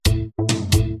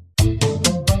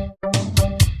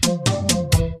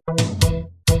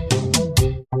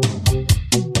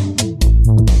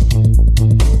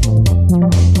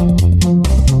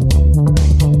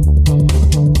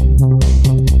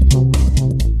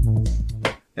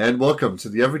and welcome to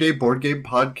the Everyday Board Game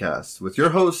Podcast with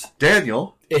your host,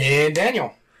 Daniel. And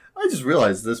Daniel. I just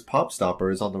realized this pop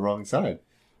stopper is on the wrong side.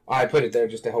 I put it there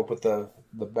just to help with the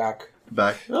back.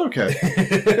 Okay.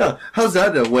 Yeah. How's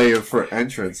that a way for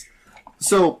entrance?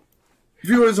 So,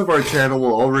 viewers of our channel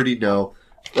will already know,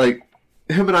 like,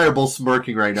 him and I are both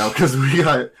smirking right now because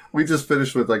we just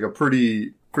finished with like a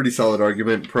pretty solid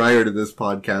argument prior to this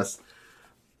podcast.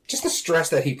 Just the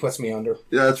stress that he puts me under.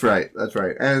 Yeah, that's right.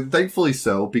 And thankfully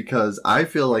so, because I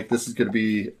feel like this is going to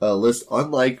be a list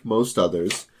unlike most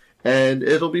others. And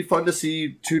it'll be fun to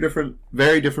see two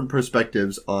very different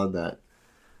perspectives on that.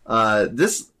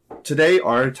 Today,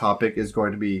 our topic is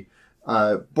going to be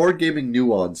board gaming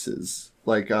nuances.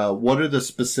 Like, what are the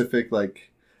specific,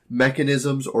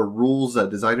 mechanisms or rules that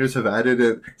designers have added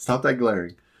in... Stop that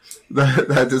glaring.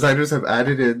 That designers have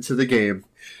added into the game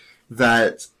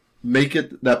that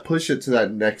push it to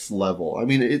that next level. I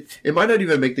mean, it might not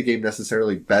even make the game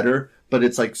necessarily better, but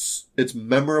it's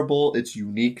memorable, it's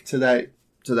unique to that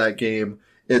game.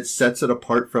 It sets it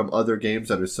apart from other games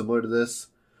that are similar to this.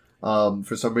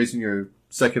 For some reason, your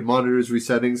second monitor is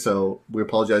resetting, so we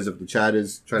apologize if the chat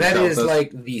is trying to That is us. like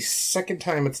the second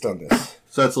time it's done this.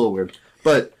 So that's a little weird.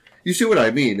 But you see what I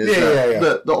mean. Yeah.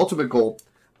 The ultimate goal,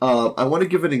 I want to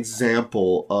give an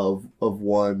example of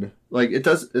one.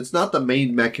 It's not the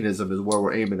main mechanism is where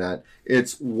we're aiming at.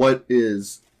 It's what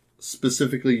is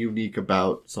specifically unique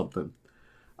about something.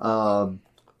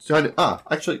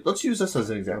 Actually, let's use this as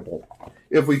an example.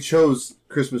 If we chose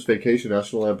Christmas Vacation,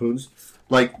 National Lampoon's,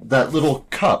 like that little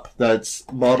cup that's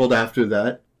modeled after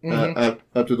that,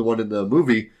 after the one in the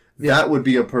movie, that would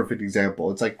be a perfect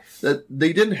example. It's like that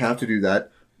they didn't have to do that.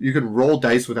 You can roll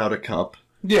dice without a cup.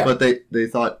 Yeah. But they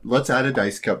thought, let's add a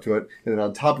dice cup to it, and then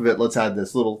on top of it, let's add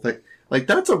this little thing. Like,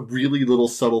 that's a really little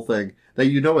subtle thing that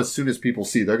as soon as people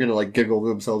see, they're going to, giggle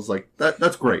themselves like,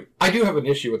 that's great. I do have an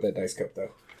issue with that dice cup,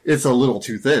 though. It's a little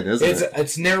too thin, isn't it?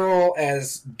 It's narrow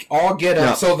as all get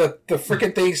up, so the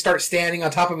freaking things start standing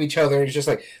on top of each other, and it's just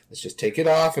like, let's just take it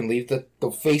off and leave the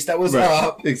face that was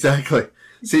up. Exactly.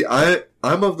 See,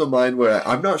 I'm of the mind where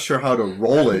I'm not sure how to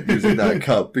roll it using that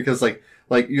cup, because,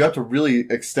 you have to really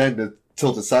extend it,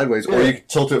 tilt it sideways, or you can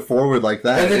tilt it forward like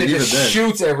that. And then it just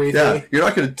shoots everything. Yeah, you're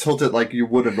not going to tilt it like you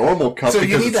would a normal cup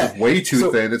because it's just way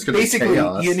too thin. It's going to be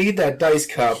chaos. Basically, you need that dice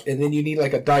cup, and then you need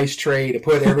a dice tray to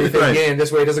put everything in.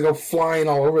 This way it doesn't go flying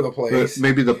all over the place.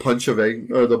 Maybe the punch of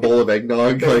egg, or the bowl of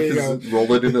eggnog,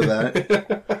 roll it into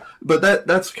that. But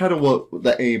that's kind of what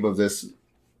the aim of this.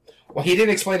 Well, he didn't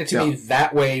explain it to me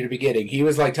that way at the beginning. He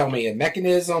was telling me a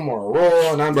mechanism or a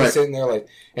roll, and I'm just sitting there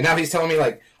and now he's telling me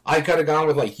I could have gone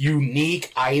with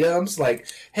unique items.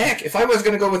 Heck, if I was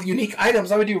going to go with unique items,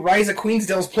 I would do Rise of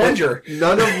Queensdale's Plunger.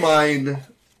 None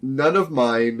of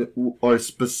mine are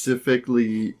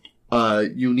specifically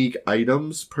unique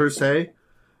items per se.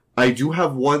 I do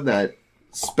have one that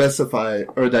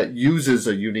that uses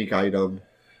a unique item,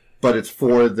 but it's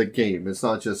for the game. It's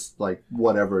not just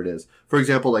whatever it is. For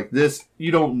example, this,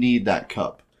 you don't need that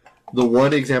cup. The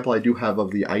one example I do have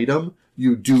of the item,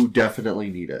 you do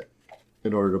definitely need it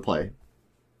in order to play.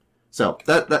 So,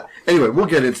 anyway, we'll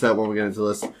get into that when we get into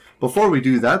this. Before we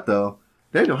do that, though,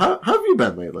 Daniel, how have you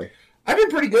been lately? I've been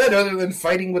pretty good, other than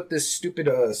fighting with this stupid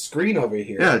screen over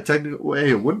here. Yeah, technically,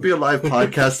 it wouldn't be a live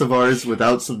podcast of ours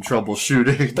without some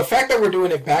troubleshooting. The fact that we're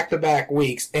doing it back-to-back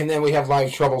weeks, and then we have live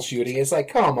troubleshooting, it's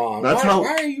come on.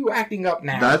 Why are you acting up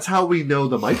now? That's how we know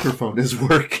the microphone is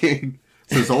working.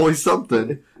 There's always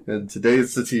something, and today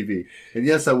it's the TV. And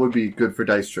yes, that would be good for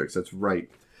dice tricks, that's right.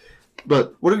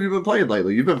 But what have you been playing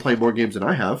lately? You've been playing more games than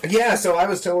I have. Yeah, so I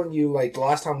was telling you, the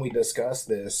last time we discussed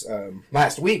this,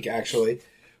 last week, actually,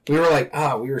 we were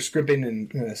we were scrimping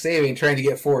and saving, trying to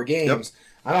get 4 games. Yep.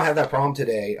 I don't have that problem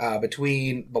today.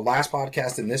 Between the last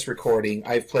podcast and this recording,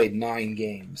 I've played 9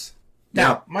 games.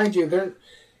 Now, mind you,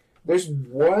 there's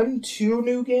 2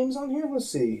 new games on here? Let's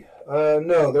see.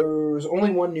 No, there's only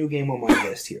 1 new game on my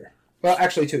list here. Well,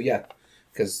 actually 2, yeah,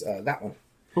 because that one.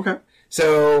 Okay.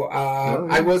 So,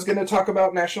 I was going to talk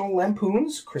about National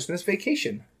Lampoon's Christmas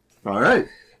Vacation. All right.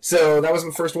 So, that was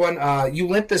my first one. You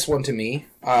lent this one to me.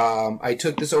 I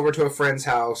took this over to a friend's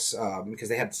house because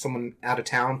they had someone out of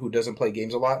town who doesn't play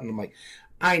games a lot. And I'm like,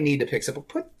 I need to pick up.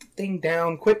 Put the thing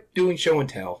down. Quit doing show and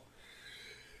tell.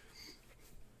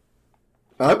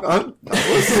 I'm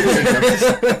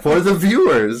listening. For the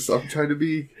viewers. I'm trying to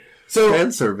be...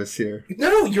 fan service here.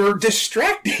 No, you're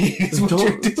distracting.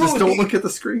 Just don't look at the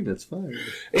screen. It's fine.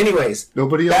 Anyways,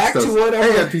 nobody else does.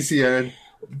 Hey, NPC Aaron.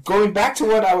 Going back to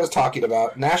what I was talking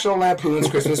about, National Lampoon's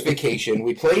Christmas Vacation.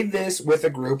 We played this with a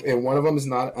group, and one of them is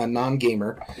not a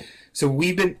non-gamer. So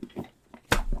we've been...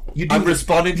 I'm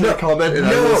responding to the comment, and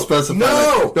I will specify.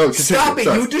 No, stop it!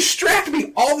 Sorry. You distract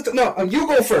me all the time. No, you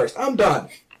go first. I'm done.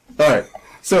 All right.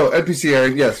 So NPC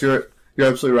Aaron, yes, you're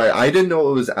absolutely right. I didn't know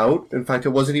it was out. In fact, it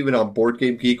wasn't even on Board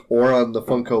Game Geek or on the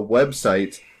Funko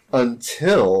website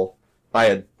until I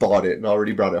had bought it and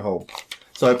already brought it home.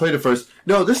 So I played it first.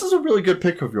 No, this is a really good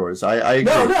pick of yours. I agree.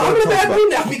 No, I'm in a bad mood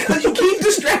now because you keep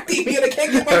distracting me and I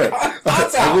can't get my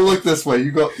thoughts out. I will look this way.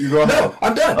 You go ahead. No,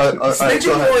 I'm done.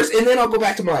 Mention yours and then I'll go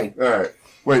back to mine. All right.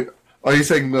 Wait, are you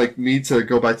saying like me to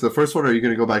go back to the first one, or are you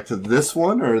going to go back to this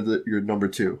one, or your number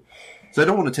 2? So I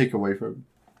don't want to take away from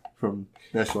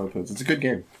National Lampoons. It's a good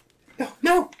game.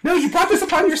 No, you brought this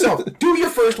upon yourself. Do your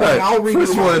first one, and I'll read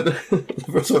first one. The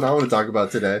first one I want to talk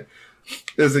about today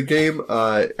is a game.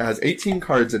 It has 18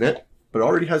 cards in it, but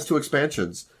already has 2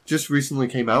 expansions. Just recently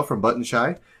came out from Button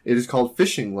Shy. It is called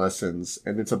Fishing Lessons,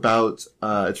 and it's about.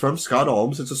 It's from Scott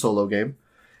Almes. It's a solo game,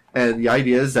 and the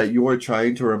idea is that you are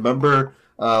trying to remember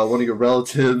one of your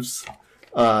relatives.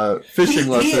 Fishing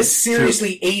lessons. He is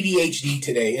seriously ADHD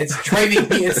today. It's driving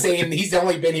me insane. He's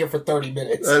only been here for 30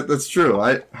 minutes. That's true.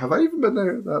 Have I even been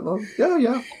there that long?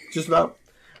 Yeah, just about.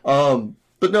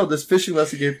 But no, this fishing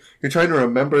lesson game. You're trying to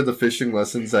remember the fishing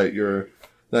lessons that your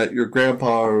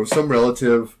grandpa or some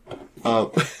relative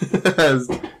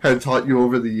had taught you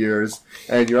over the years,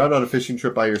 and you're out on a fishing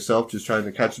trip by yourself, just trying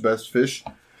to catch the best fish.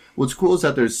 What's cool is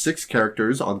that there's 6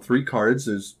 characters on 3 cards.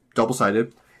 There's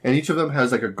double-sided. And each of them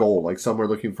has like a goal. Like some are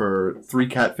looking for 3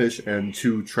 catfish and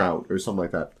 2 trout or something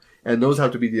like that. And those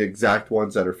have to be the exact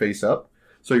ones that are face up.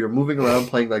 So you're moving around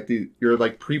playing you're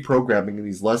like pre-programming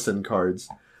these lesson cards.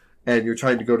 And you're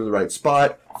trying to go to the right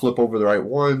spot, flip over the right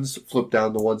ones, flip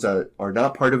down the ones that are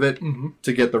not part of it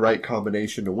to get the right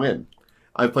combination to win.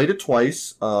 I played it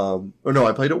twice. I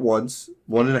played it once,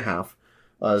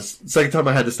 1.5. Second time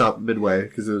I had to stop midway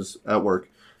because it was at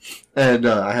work. And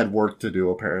I had work to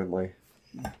do apparently.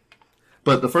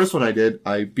 But the first one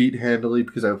I beat handily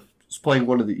because I was playing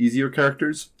one of the easier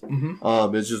characters.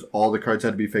 It's just all the cards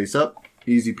had to be face up.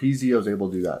 Easy peasy, I was able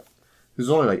to do that. There's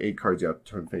only like 8 cards you have to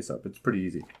turn face up. It's pretty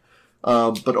easy.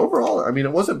 But overall, I mean,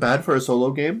 it wasn't bad for a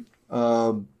solo game.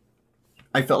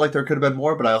 I felt like there could have been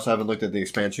more, but I also haven't looked at the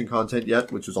expansion content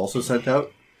yet, which was also sent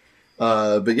out.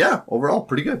 But yeah, overall,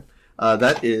 pretty good.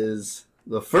 That is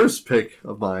the first pick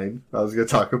of mine I was going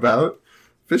to talk about.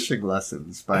 Fishing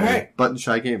Lessons by Button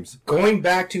Shy Games. Going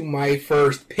back to my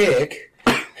first pick,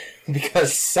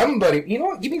 because somebody... You know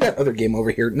what? Give me that other game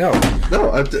over here. No,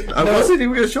 I wasn't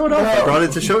even going to show it off. I brought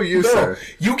it to show you, sir.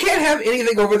 You can't have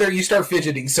anything over there. You start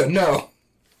fidgeting, so no.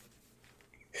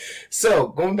 So,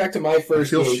 going back to my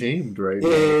first game... I feel shamed right now.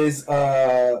 ...is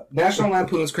National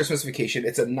Lampoon's Christmas Vacation.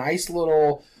 It's a nice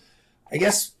little... I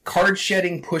guess,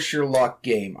 card-shedding push-your-luck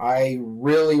game. I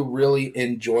really, really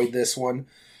enjoyed this one.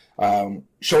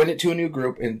 Showing it to a new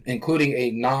group, including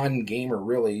a non-gamer,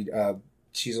 really.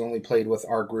 She's only played with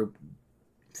our group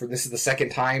this is the second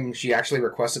time she actually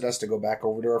requested us to go back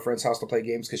over to her friend's house to play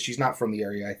games, because she's not from the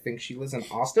area. I think she lives in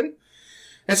Austin.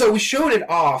 And so we showed it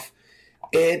off,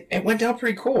 and it went down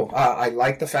pretty cool. I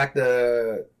like the fact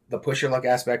the push your luck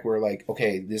aspect where, like,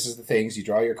 okay, this is the things, you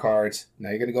draw your cards, now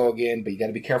you're going to go again, but you got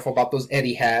to be careful about those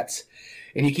Eddie hats,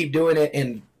 and you keep doing it,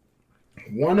 and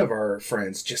one of our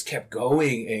friends just kept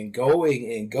going and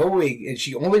going and going, and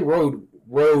she only rolled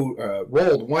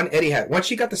 1 Eddie hat. Once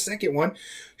she got the second one,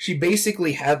 she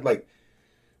basically had like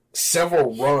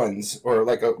several runs, or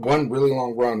like one really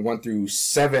long run, 1 through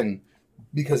 7,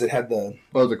 because it had the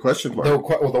question mark,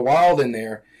 the wild in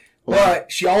there.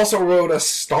 But she also rode a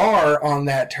star on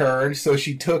that turn, so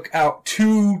she took out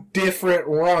 2 different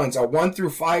runs, a 1 through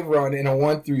 5 run and a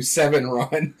 1 through 7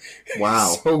 run.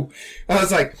 Wow. So I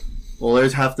was like... Well,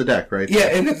 there's half the deck, right? Yeah,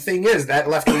 and the thing is, that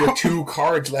left her with 2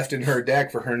 cards left in her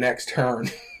deck for her next turn.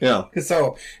 Yeah.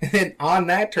 So, and then on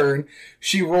that turn,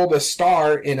 she rolled a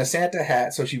star in a Santa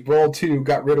hat, so she rolled 2,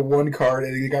 got rid of 1 card,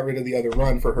 and then got rid of the other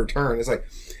run for her turn. It's like,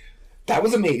 that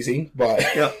was amazing, but...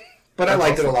 Yeah. But I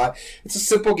liked it a lot. It's a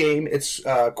simple game. It's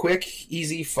quick,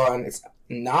 easy, fun. It's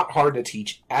not hard to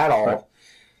teach at all. Right.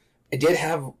 I did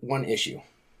have one issue.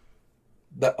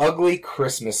 The ugly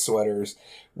Christmas sweaters,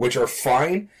 which are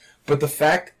fine, but the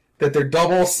fact that they're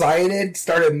double-sided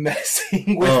started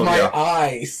messing with my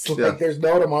eyes. Like, there's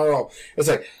no tomorrow. It's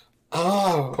like,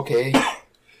 oh, okay.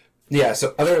 Yeah,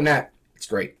 so other than that, it's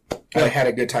great. I had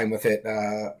a good time with it.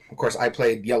 Of course, I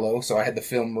played yellow, so I had the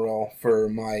film reel for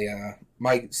my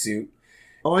my suit.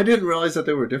 Oh, I didn't realize that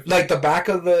they were different. Like, the back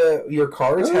of your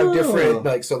cards have different...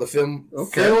 Like, so the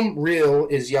film reel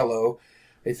is yellow.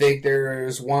 I think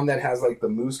there's one that has, like, the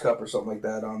moose cup or something like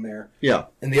that on there. Yeah.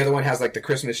 And the other one has, like, the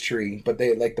Christmas tree. But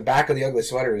they, like, the back of the ugly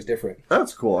sweater is different.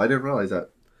 That's cool. I didn't realize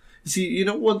that. See, you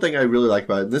know, one thing I really like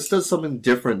about it, and this does something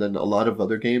different than a lot of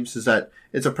other games, is that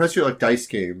it's a press your luck dice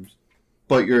game,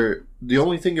 but the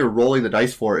only thing you're rolling the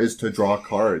dice for is to draw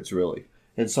cards, really.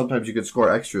 And sometimes you can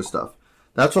score extra stuff.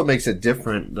 That's what makes it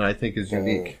different that I think is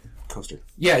unique. Coaster.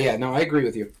 Yeah, no, I agree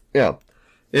with you. Yeah.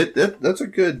 It's a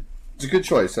good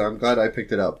choice. I'm glad I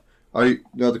picked it up.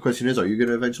 The question is, are you going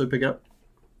to eventually pick it up?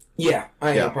 Yeah,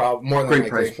 I am probably more than great likely.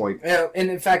 Price point. Yeah, and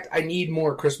in fact, I need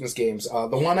more Christmas games. The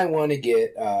one I want to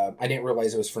get, I didn't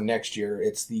realize it was for next year.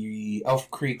 It's the Elf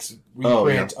Creek's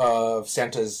reprint of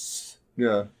Santa's.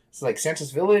 Yeah. It's like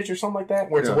Santa's Village or something like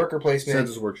that, where it's a worker placement.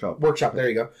 Santa's Workshop. There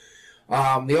you go.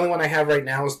 The only one I have right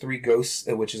now is Three Ghosts,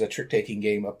 which is a trick-taking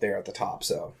game up there at the top.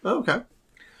 So. Oh, okay.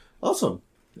 Awesome.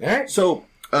 All right. So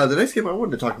the next game I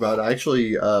wanted to talk about, I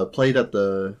actually played at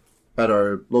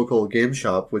our local game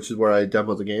shop, which is where I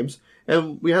demoed the games.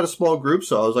 And we had a small group,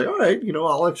 so I was like, all right,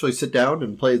 I'll actually sit down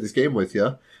and play this game with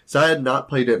you. So I had not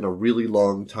played it in a really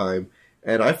long time,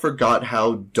 and I forgot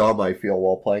how dumb I feel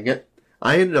while playing it.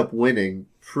 I ended up winning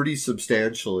pretty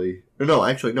substantially. No,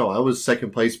 I was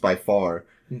second place by far.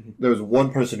 Mm-hmm. There was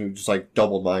one person who just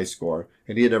doubled my score,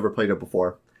 and he had never played it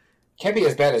before. Can't be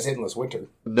as bad as Endless Winter.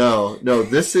 No,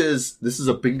 this is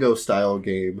a bingo style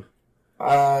game.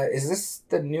 Is this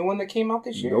the new one that came out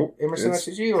this year? Nope. Emerson it's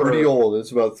SG, or pretty old.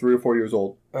 It's about 3 or 4 years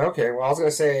old. Okay, well, I was gonna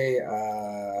say,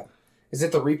 is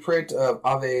it the reprint of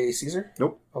Ave Caesar?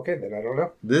 Nope. Okay, then I don't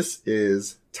know. This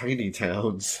is Tiny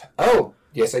Towns. Oh,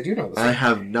 yes, I do know this. I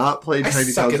have not played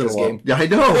Tiny Towns in a while. Game. Yeah, I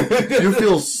know. You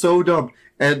feel so dumb,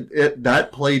 and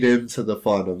that played into the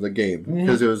fun of the game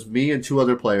because it was me and 2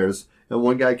 other players, and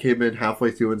one guy came in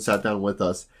halfway through and sat down with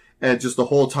us. And just the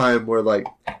whole time we're like,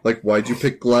 why'd you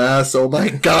pick glass? Oh my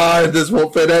god, this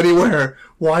won't fit anywhere.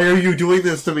 Why are you doing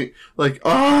this to me?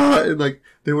 And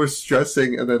they were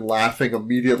stressing and then laughing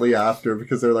immediately after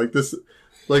because they're like,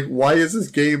 why is this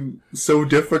game so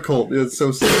difficult? It's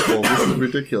so simple. This is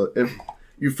ridiculous. And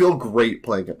you feel great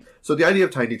playing it. So the idea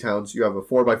of Tiny Towns, you have a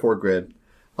 4x4 grid.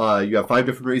 You have 5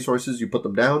 different resources. You put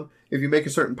them down. If you make a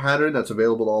certain pattern that's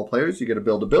available to all players, you get to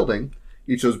build a building.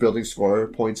 Each of those buildings score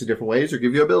points in different ways or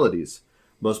give you abilities.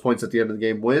 Most points at the end of the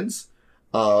game wins.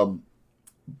 What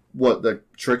the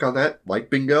trick on that, like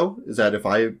bingo, is that if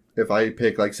I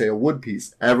pick, say, a wood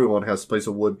piece, everyone has to place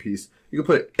a wood piece. You can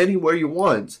put it anywhere you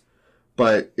want,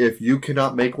 but if you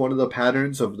cannot make one of the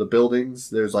patterns of the buildings,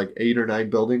 there's 8 or 9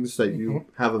 buildings that you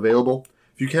have available.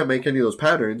 If you can't make any of those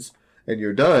patterns and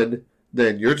you're done,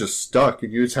 then you're just stuck,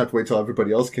 and you just have to wait till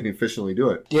everybody else can efficiently do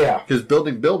it. Yeah. Because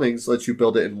building buildings lets you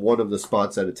build it in one of the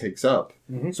spots that it takes up.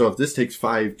 Mm-hmm. So if this takes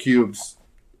 5 cubes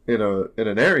in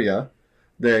an area,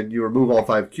 then you remove all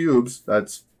 5 cubes.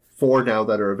 That's 4 now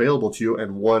that are available to you,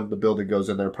 and 1, the building goes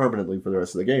in there permanently for the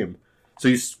rest of the game. So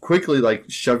you quickly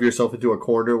shove yourself into a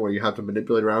corner where you have to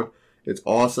manipulate around. It's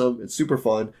awesome. It's super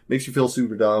fun. Makes you feel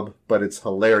super dumb, but it's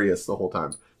hilarious the whole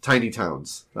time. Tiny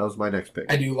Towns. That was my next pick.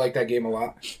 I do like that game a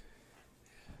lot.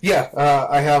 Yeah,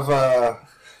 I have,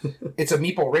 it's a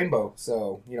Meeple Rainbow,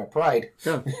 so, pride.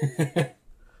 Yeah.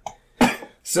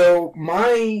 So,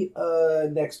 my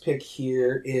next pick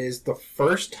here is the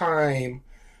first time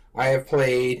I have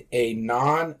played a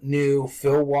non-new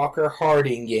Phil Walker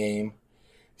Harding game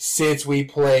since we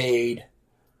played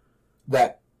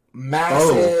that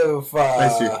massive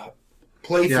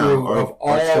playthrough of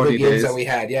all the games that we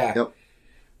had. Yeah. Yep.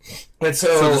 And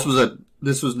so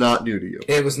this was not new to you.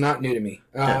 It was not new to me.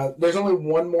 There's only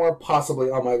one more possibly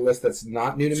on my list that's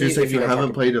not new to me. So you're saying you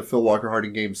haven't played a Phil Walker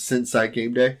Harding game since that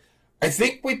game day? I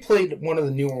think we played one of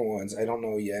the newer ones. I don't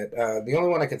know yet. The only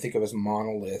one I can think of is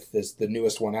Monolith. Is the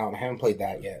newest one out. I haven't played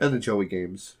that yet. And the Joey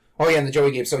games. Oh yeah, and the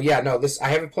Joey games. So yeah, no, I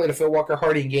haven't played a Phil Walker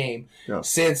Harding game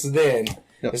since then.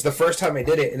 Yep. It's the first time I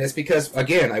did it, and it's because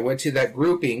again I went to that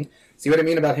grouping. See what I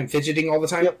mean about him fidgeting all the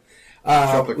time? Yep.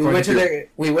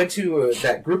 We went to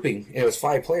that grouping. And it was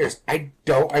 5 players. I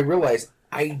realized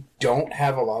I don't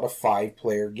have a lot of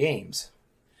 5-player games,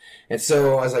 and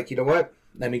so I was like, you know what?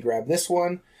 Let me grab this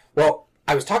one. Well,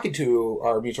 I was talking to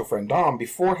our mutual friend Dom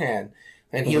beforehand,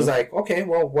 and he was like, okay,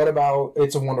 well, what about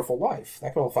It's a Wonderful Life?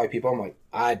 That can hold 5 people. I'm like,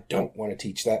 I don't want to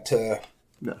teach that to...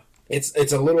 No. It's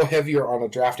a little heavier on the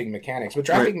drafting mechanics, but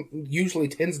drafting usually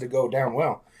tends to go down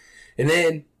well. And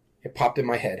then it popped in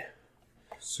my head.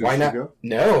 Why not?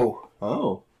 No.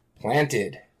 Oh.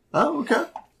 Planted. Oh, okay.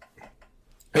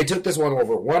 I took this one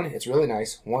over. 1, it's really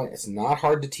nice. 1, it's not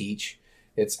hard to teach.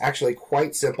 It's actually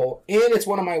quite simple, and it's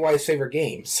one of my wife's favorite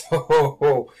games.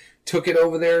 So, took it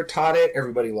over there, taught it.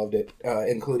 Everybody loved it,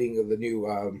 including the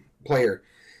new player.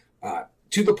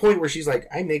 To the point where she's like,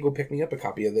 I may go pick me up a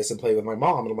copy of this and play with my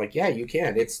mom. And I'm like, yeah, you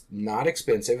can. It's not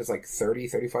expensive. It's like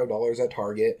 $30, $35 at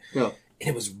Target. Yeah. And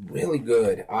it was really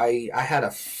good. I had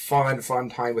a fun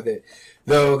time with it.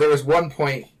 Though there was one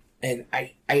point, and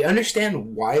I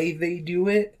understand why they do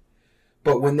it,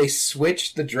 but when they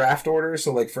switched the draft order,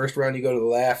 so like first round you go to the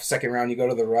left, second round you go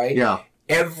to the right. Yeah.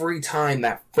 Every time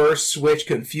that first switch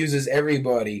confuses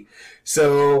everybody.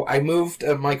 So I moved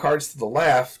my cards to the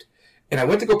left, and I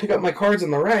went to go pick up my cards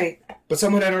on the right, but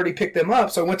someone had already picked them up,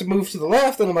 so I went to move to the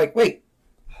left, and I'm like, wait.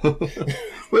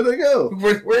 Where'd they go?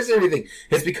 Where's everything?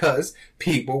 It's because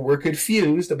people were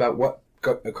confused about what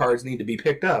cards need to be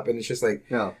picked up, and it's just like,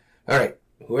 yeah. All right,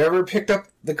 whoever picked up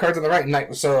the cards on the right,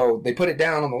 and so they put it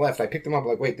down on the left. I picked them up,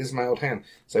 like, wait, this is my old hand.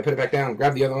 So I put it back down,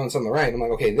 grabbed the other ones on the right, and I'm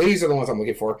like, okay, these are the ones I'm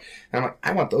looking for. And I'm like,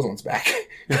 I want those ones back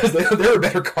because there are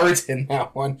better cards in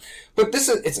that one. But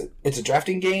it's a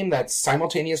drafting game that's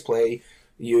simultaneous play.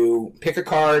 You pick a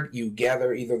card, you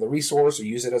gather either the resource or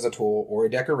use it as a tool or a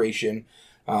decoration.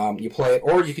 You play it,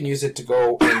 or you can use it to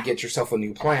go and get yourself a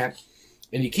new plant.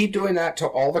 And you keep doing that till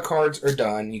all the cards are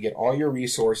done. You get all your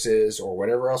resources or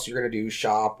whatever else you're going to do,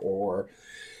 shop or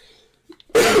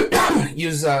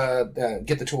use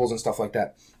get the tools and stuff like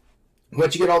that.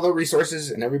 Once you get all the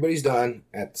resources and everybody's done,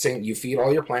 you feed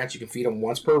all your plants. You can feed them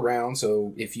once per round.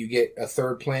 So if you get a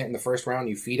third plant in the first round,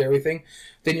 you feed everything,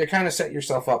 then you're kind of set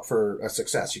yourself up for a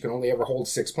success. You can only ever hold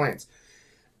 6 plants.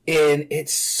 And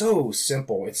it's so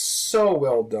simple. It's so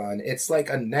well done. It's like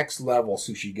a next level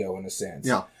Sushi Go in a sense.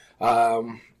 Yeah.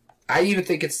 I even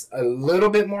think it's a little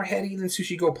bit more heady than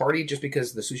Sushi Go Party just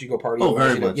because the Sushi Go Party... Oh,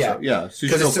 very much so. Yeah.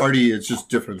 Sushi Go Party is just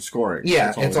different scoring.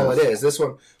 Yeah, that's all it is. This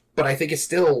one... But I think it's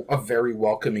still a very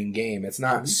welcoming game. It's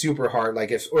not super hard.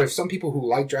 Like if some people who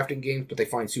like drafting games but they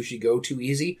find Sushi Go too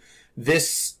easy,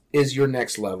 this is your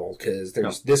next level because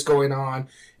there's this going on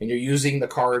and you're using the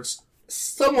cards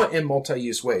somewhat in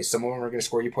multi-use ways. Some of them are going to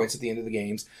score you points at the end of the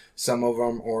games. Some of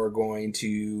them are going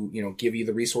to, give you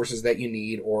the resources that you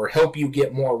need or help you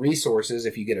get more resources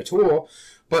if you get a tool.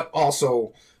 But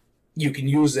also, you can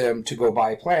use them to go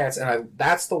buy plants. And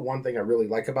that's the one thing I really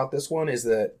like about this one is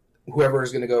that whoever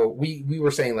is going to go, we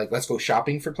were saying, like, let's go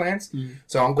shopping for plants. Mm-hmm.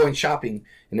 So I'm going shopping.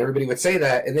 And everybody would say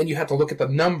that. And then you have to look at the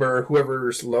number.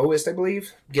 Whoever's lowest, I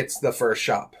believe, gets the first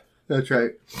shop. That's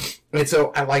right. And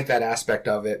so I like that aspect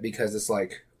of it because it's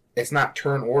like, it's not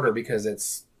turn order because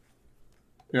it's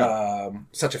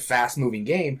such a fast moving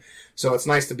game. So it's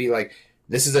nice to be like,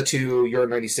 this is a 2, you're a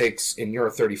 96, and you're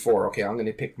a 34. Okay, I'm going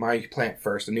to pick my plant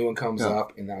first. A new one comes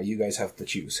up, and now you guys have to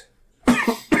choose.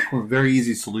 Very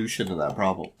easy solution to that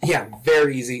problem. Yeah,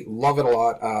 very easy. Love it a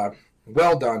lot.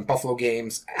 Well done. Buffalo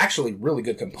Games. Actually, really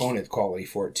good component quality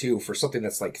for it, too, for something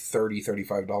that's like $30,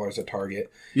 $35 at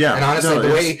Target. Yeah. And honestly,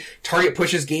 the way Target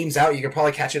pushes games out, you can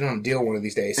probably catch it on a deal one of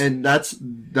these days. And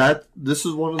this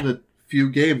is one of the few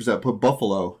games that put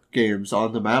Buffalo Games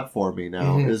on the map for me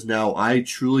now. Mm-hmm. Is now, I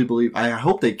truly believe, I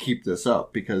hope they keep this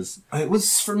up because...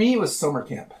 For me, it was Summer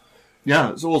Camp.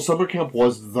 Yeah, so Summer Camp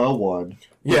was the one.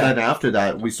 But then after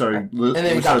that, we started... And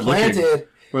then we got planted...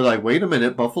 We're like, wait a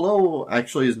minute, Buffalo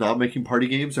actually is not making party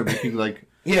games. They're making, like,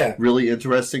 really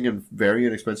interesting and very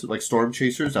inexpensive, like Storm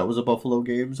Chasers. That was a Buffalo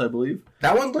Games, I believe.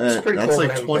 That one looks pretty cool. That's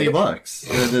like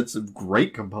 $20, and it's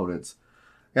great components.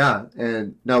 Yeah,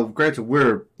 and now, granted,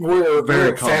 we're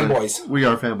very fanboys. We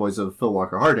are fanboys of Phil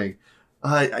Walker Harding.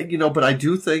 But I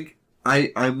do think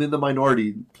I'm in the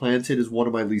minority. Planted is one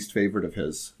of my least favorite of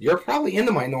his. You're probably in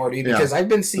the minority because I've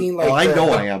been seeing I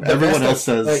know I am. Everyone else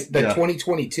says like the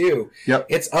 2022. Yep,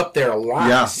 it's up there a lot.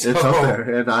 Yeah, it's up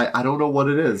there, and I don't know what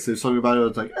it is. There's something about it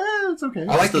that's like, it's okay.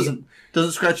 It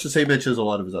doesn't scratch the same itch as a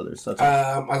lot of his others. That's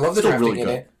I love the drafting in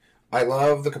it. I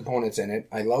love the components in it.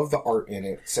 I love the art in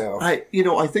it. So I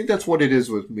think that's what it is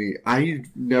with me. I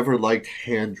never liked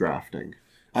hand drafting.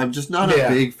 I'm just not a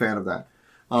big fan of that.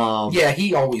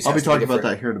 He always. I'll be talking about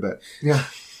that here in a bit. Yeah,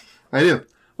 I do.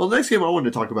 Well, the next game I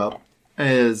wanted to talk about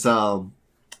is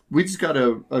we just got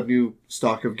a new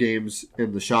stock of games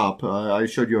in the shop. I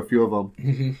showed you a few of them,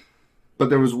 mm-hmm. but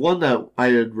there was one that I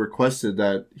had requested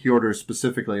that he ordered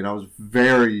specifically, and I was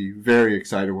very, very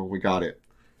excited when we got it.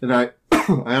 And I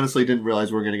honestly didn't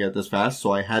realize we were going to get it this fast,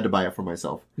 so I had to buy it for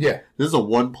myself. Yeah, this is a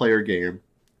one-player game,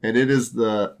 and it is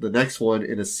the next one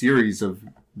in a series of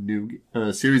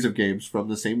games from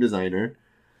the same designer,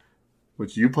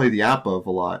 which you play the app of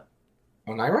a lot.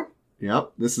 Onira?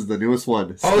 Yep, this is the newest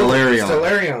one, Stellarion.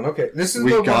 Stellarion, okay. This is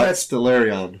the one that's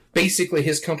Stellarion. Basically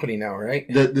his company now,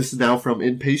 right? This is now from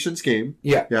Impatience Game.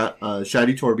 Yeah. Yeah,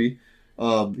 Shadi Torby.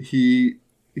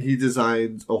 He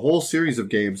designs a whole series of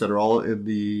games that are all in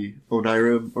the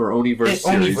Onirim or Oniverse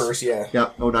series. Oniverse, yeah.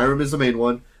 Yeah, Onirim is the main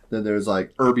one. Then there's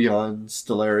like Urbion,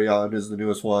 Stellarion is the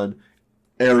newest one.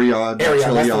 Arion,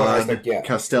 Chilion,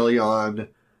 Castellion,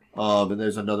 And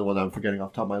there's another one that I'm forgetting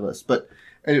off the top of my list. But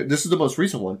anyway, this is the most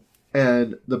recent one.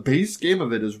 And the base game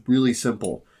of it is really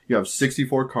simple. You have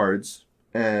 64 cards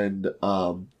and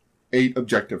 8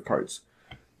 objective cards.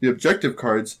 The objective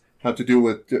cards have to do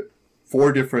with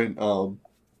 4 different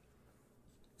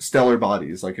stellar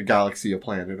bodies, like a galaxy, a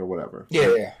planet, or whatever.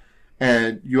 Yeah.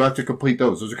 And you have to complete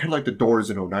those. Those are kind of like the doors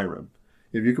in Onirim.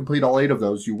 If you complete all 8 of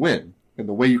those, you win. And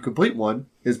the way you complete one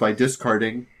is by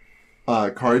discarding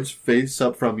cards face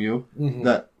up from you,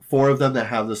 that 4 of them that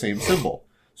have the same symbol.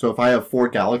 So if I have 4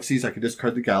 galaxies, I can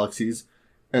discard the galaxies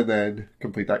and then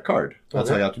complete that card. That's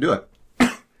how you have to do it.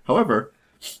 However,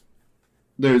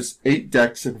 there's 8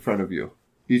 decks in front of you,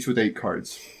 each with 8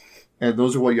 cards. And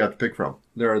those are what you have to pick from.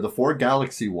 There are the 4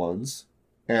 galaxy ones,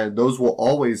 and those will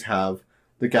always have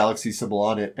the galaxy symbol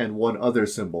on it and one other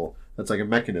symbol that's like a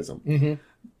mechanism. And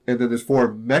then there's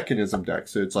 4 mechanism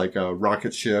decks. So it's like a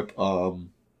rocket ship, and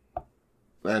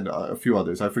a few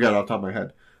others. I forgot off the top of my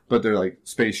head. But they're like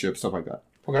spaceships, stuff like that.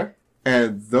 Okay.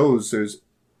 And those,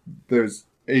 there's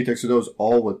 8 decks of those,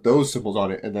 all with those symbols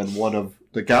on it, and then one of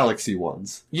the galaxy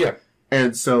ones. Yeah.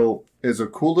 And so it's a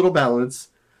cool little balance.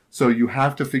 So you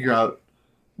have to figure out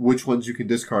which ones you can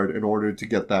discard in order to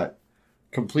get that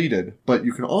completed. But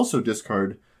you can also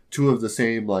discard 2 of the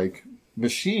same like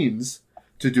machines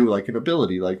to do like an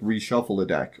ability, like reshuffle a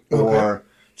deck, or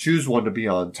choose one to be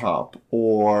on top,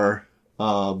 or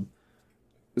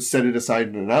set it aside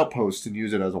in an outpost and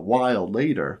use it as a wild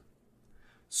later.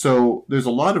 So there's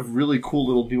a lot of really cool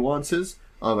little nuances.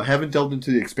 I haven't delved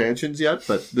into the expansions yet,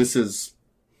 but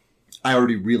I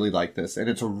already really like this, and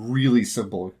it's a really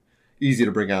simple, easy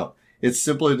to bring out. It's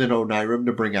simpler than Onirim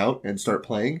to bring out and start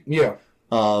playing. Yeah.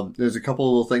 There's a couple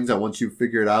of little things that once you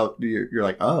figure it out, you're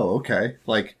like, oh, okay.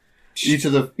 Like each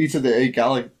of the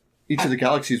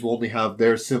galaxies will only have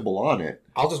their symbol on it.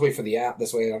 I'll just wait for the app.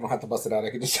 This way I don't have to bust it out. I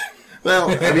can just...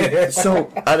 Well, I mean,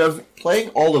 so out of playing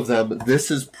all of them, this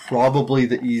is probably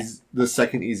the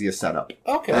second easiest setup.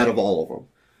 Okay. Out of all of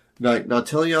them. Now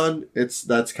Tilion,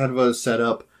 that's kind of a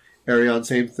setup. Arion,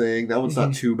 same thing. That one's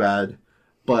not too bad.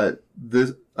 But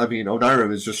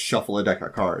Onirim is just shuffle a deck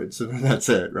of cards, and that's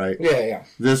it, right? Yeah.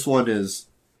 This one is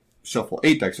shuffle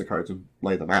 8 decks of cards and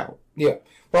lay them out. Yeah.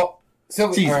 Well, so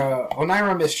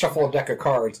Onirim is shuffle a deck of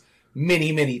cards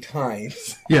many, many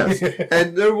times. Yes.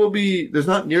 And there's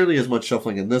not nearly as much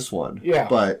shuffling in this one. Yeah.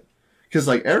 But, because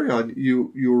like Arion,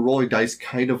 you were rolling dice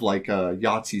kind of like a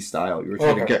Yahtzee style. You were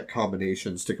trying to get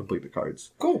combinations to complete the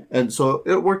cards. Cool. And so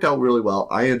it worked out really well.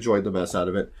 I enjoyed the mess out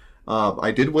of it.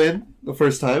 I did win the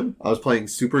first time. I was playing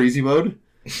super easy mode.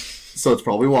 So it's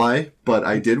probably why. But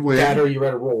I did win. Dad, or you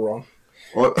read a roll wrong.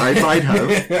 Or I might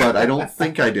have, but I don't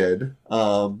think I did.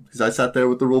 Because I sat there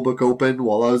with the rulebook open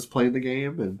while I was playing the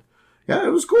game, and yeah,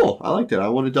 it was cool. I liked it. I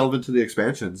want to delve into the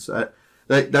expansions.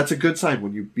 That's a good sign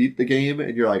when you beat the game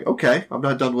and you're like, okay, I'm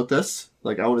not done with this.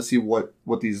 Like, I want to see what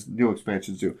these new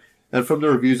expansions do. And from the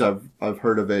reviews I've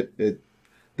heard of it,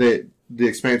 the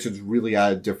expansions really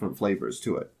add different flavors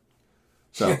to it.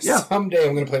 So yeah, someday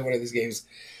I'm going to play one of these games.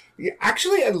 Yeah,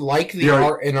 actually, I like the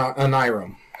art in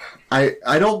Onirim.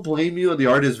 I don't blame you. The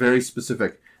art is very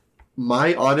specific.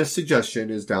 My honest suggestion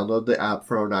is download the app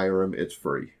for Onirim. It's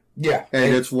free. Yeah.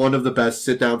 And it's one of the best.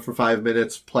 Sit down for 5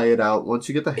 minutes, play it out. Once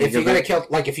you get the hang of it.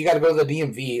 If you got to go to the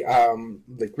DMV,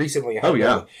 like recently I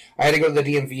had to go to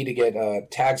the DMV to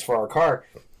get tags for our car.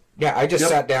 Yeah, I just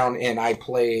sat down and I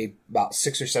played about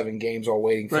 6 or 7 games while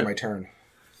waiting for my turn.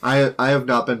 I have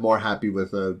not been more happy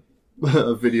with a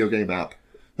video game app.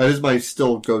 That is my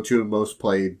still go-to most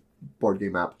played board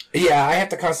game app. Yeah, I have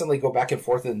to constantly go back and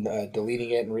forth and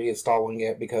deleting it and reinstalling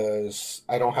it because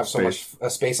I don't have so much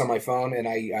space on my phone, and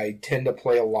I tend to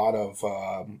play a lot of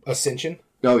Ascension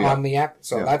on the app,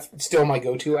 so that's still my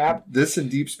go-to app. This and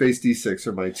Deep Space D6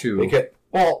 are my two.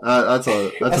 That's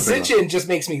Ascension a just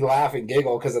makes me laugh and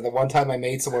giggle because of the one time I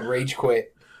made someone rage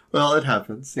quit. Well, it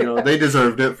happens. You know, they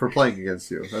deserved it for playing against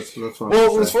you. That's what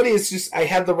Well, what's funny is just I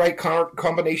had the right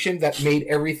combination that made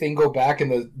everything go back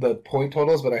in the point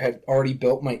totals, but I had already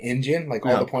built my engine, like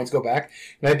all the points go back.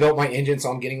 And I built my engine,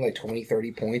 so I'm getting like 20,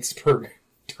 30 points per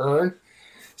turn.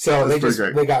 So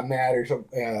they got mad or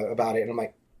something about it, and I'm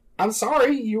like, I'm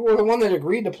sorry, you were the one that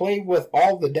agreed to play with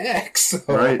all the decks. So.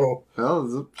 Right. Well,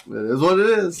 it is what it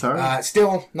is. Sorry.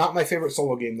 Still, not my favorite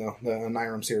solo game, though, the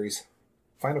Onirim series.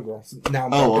 Final Girl. Now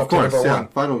I'm of course, yeah. 1.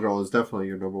 Final Girl is definitely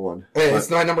your number 1.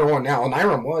 It's not number 1 now.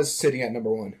 Onirim was sitting at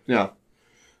number 1. Yeah.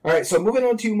 All right, so moving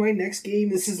on to my next game.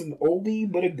 This is an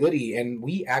oldie but a goodie, and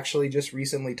we actually just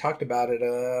recently talked about it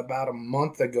about a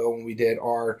month ago when we did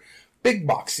our Big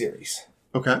Box series.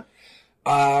 Okay.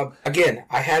 Again,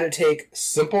 I had to take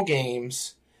simple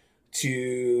games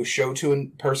to show to a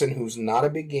person who's not a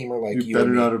big gamer like you. You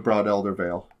better not have brought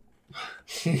Eldervale.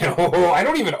 No, I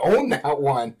don't even own that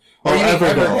one. Oh,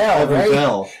 Evervale, right?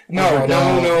 No.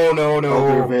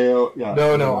 Eldervale, yeah.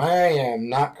 No, I am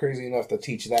not crazy enough to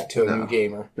teach that to a new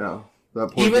gamer. No.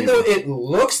 Even though it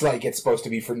looks like it's supposed to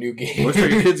be for new gamers. What's for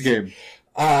your kids' game?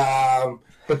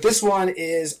 But this one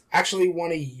is actually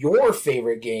one of your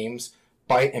favorite games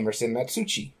by Emerson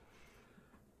Matsuuchi.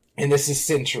 And this is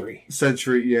Century.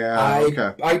 Century, yeah.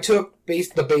 Okay. I took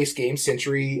the base game,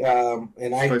 Century,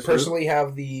 and I personally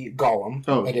have the Gollum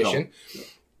edition.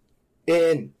 Yeah.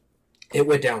 And it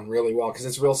went down really well because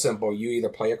it's real simple. You either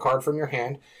play a card from your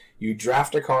hand, you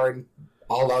draft a card,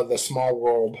 a la the Small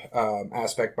World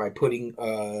aspect by putting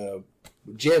a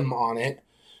gem on it,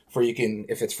 for you can,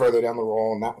 if it's further down the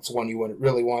roll, and that's one you wouldn't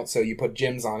really want, so you put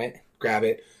gems on it, grab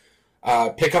it.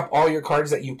 Pick up all your cards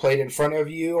that you played in front of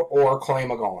you, or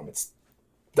claim a golem. It's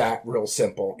that real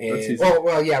simple. And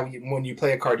when you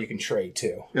play a card, you can trade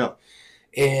too. Yeah.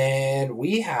 And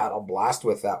we had a blast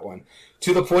with that one,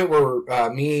 to the point where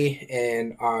me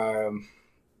and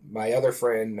my other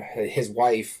friend, his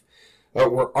wife,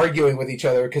 were arguing with each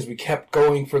other because we kept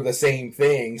going for the same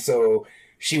thing. So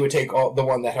she would take the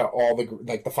one that had all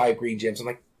the 5 green gems. I'm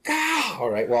like, all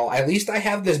right, well, at least I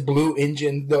have this blue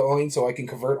engine going so I can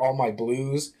convert all my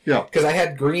blues. Yeah. Because I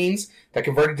had greens that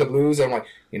converted to blues, and I'm like,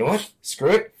 you know what?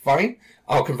 Screw it. Fine.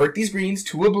 I'll convert these greens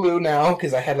to a blue now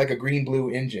because I had like a green-blue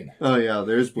engine. Oh, yeah,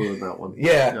 there's blue in that one.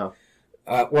 Yeah.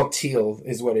 Teal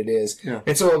is what it is. Yeah.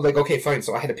 And so, like, okay, fine.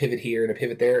 So I had a pivot here and a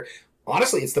pivot there.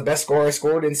 Honestly, it's the best score I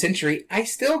scored in Century. I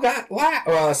still got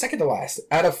second to last.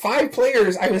 Out of 5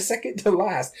 players, I was second to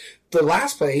last. The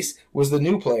last place was the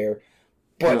new player.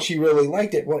 But she really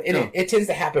liked it. Well, it tends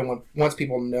to happen once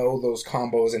people know those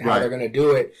combos and how they're going to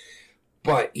do it.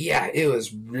 But, yeah, it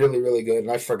was really, really good.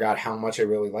 And I forgot how much I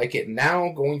really like it. Now,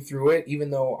 going through it, even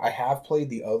though I have played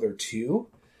the other 2,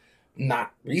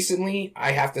 not recently,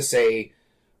 I have to say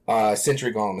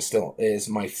Century Golem still is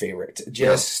my favorite.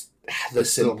 Just the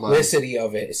simplicity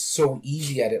of it is so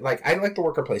easy at it. Like, I like the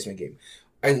worker placement game.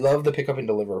 I love the pick up and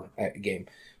deliver game.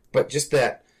 But just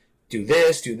that, do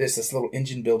this, this little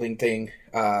engine building thing,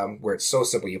 where it's so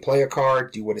simple. You play a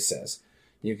card, do what it says.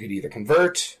 You could either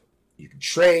convert, you could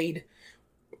trade.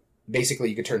 Basically,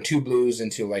 you could turn 2 blues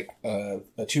into like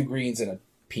 2 greens and a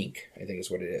pink, I think is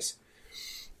what it is.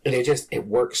 And it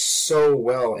works so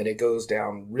well, and it goes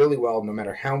down really well no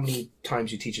matter how many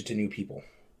times you teach it to new people.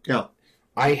 Yeah.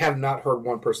 I have not heard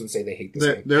one person say they hate this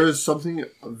game. There is something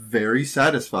very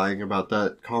satisfying about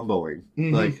that comboing.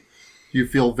 Mm-hmm. Like, you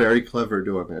feel very clever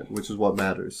doing it, which is what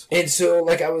matters. And so,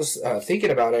 like, I was thinking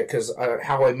about it, because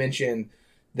how I mentioned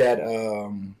that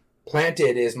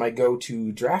Planted is my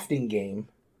go-to drafting game.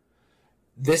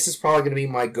 This is probably going to be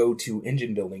my go-to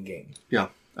engine building game. Yeah,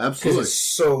 absolutely. Because it's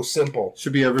so simple.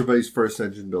 Should be everybody's first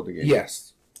engine building game.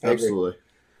 Yes, absolutely.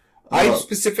 I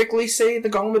specifically say the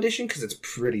Golem Edition because it's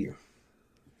prettier.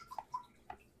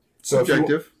 So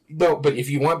subjective. But if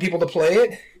you want people to play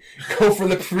it, go for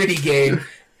the pretty game.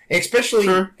 Especially,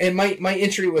 and my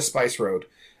entry was Spice Road.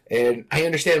 And I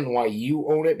understand why you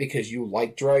own it, because you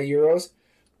like dry Euros.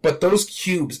 But those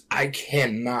cubes, I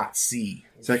cannot see.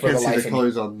 So I can't see the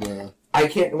colors on the... I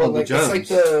can't... Well, like,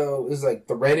 it's like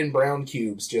the red and brown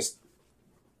cubes. Just...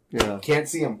 Yeah. Can't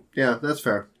see them. Yeah, that's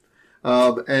fair.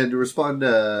 And to respond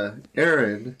to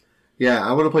Aaron, yeah,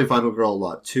 I want to play Final Girl a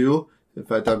lot, too. In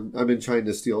fact, I've been trying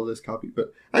to steal this copy.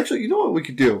 But actually, you know what we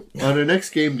could do? On our next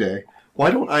game day... Why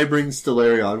don't I bring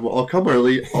Stellarion? Well, I'll come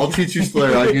early. I'll teach you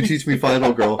Stellarion. You teach me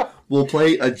Final Girl. We'll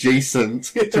play adjacent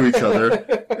to each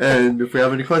other. And if we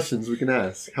have any questions, we can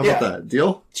ask. How about that?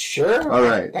 Deal? Sure. All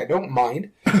right. I don't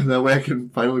mind. That way I can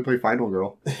finally play Final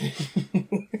Girl.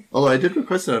 Although I did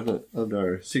request it on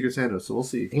our Secret Santa, so we'll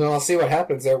see. Well, I'll see what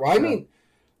happens there. Well, I mean,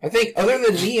 I think other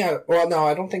than me, I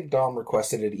don't think Dom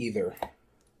requested it either.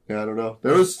 Yeah, I don't know.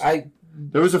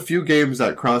 There was a few games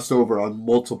that crossed over on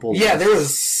multiple lists. Yeah, there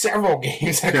was several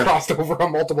games that crossed over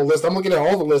on multiple lists. I'm looking at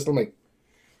all the lists. I'm like...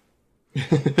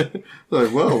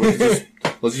 well,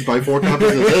 let's just buy 4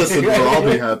 copies of this and we'll all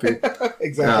be happy.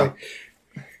 Exactly.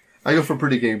 Yeah. I go for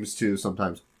pretty games, too,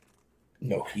 sometimes.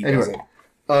 No, he doesn't.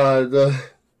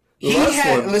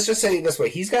 Let's just say it this way.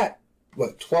 He's got,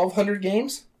 1,200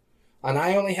 games? And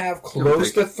I only have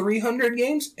close to 300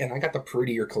 games? And I got the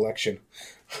prettier collection.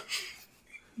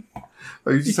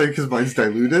 Are you just saying because mine's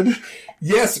diluted?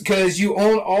 Yes, because you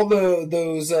own all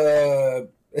those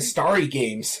Starry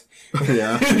games.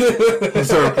 Yeah.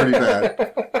 Those are pretty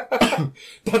bad.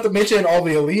 Not to mention all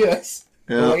the Elias.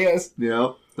 Yeah.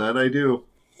 Yeah, that I do.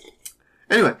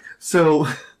 Anyway, so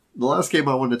the last game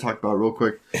I wanted to talk about real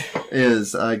quick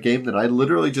is a game that I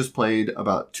literally just played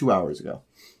about 2 hours ago.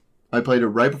 I played it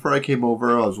right before I came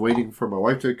over. I was waiting for my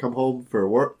wife to come home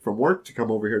from work to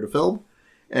come over here to film.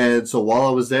 And so while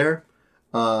I was there,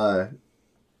 I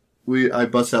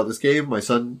busted out this game. My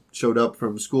son showed up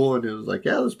from school and he was like,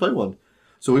 yeah, let's play one.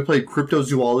 So we played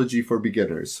Cryptozoology for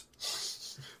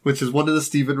Beginners, which is one of the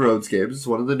Stephen Rhodes games. It's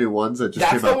one of the new ones that just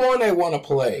came out. That's the one I want to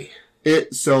play.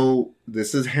 So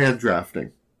this is hand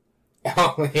drafting.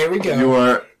 Oh, here we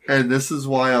go. And this is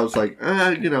why I was like,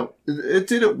 it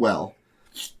did it well.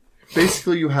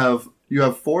 Basically, you have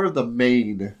 4 of the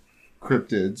main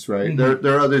cryptids, right? Mm-hmm.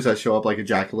 There are others that show up, like a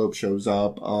jackalope shows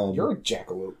up. You're a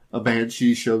jackalope. A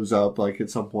banshee shows up, like, at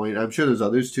some point. I'm sure there's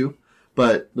others, too.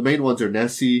 But the main ones are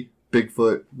Nessie,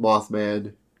 Bigfoot,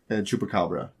 Mothman, and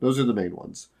Chupacabra. Those are the main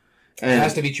ones. And it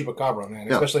has to be Chupacabra,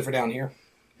 man, especially for down here.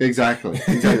 Exactly.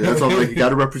 That's all, like, you got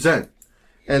to represent.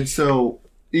 And so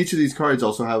each of these cards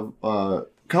also have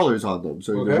colors on them.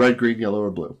 So either red, green, yellow,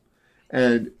 or blue.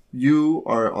 And you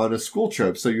are on a school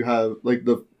trip. So you have, like,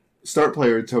 the start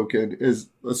player token is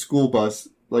a school bus,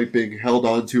 like, being held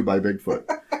onto by Bigfoot.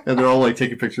 And they're all, like,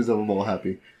 taking pictures of them, all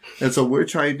happy. And so we're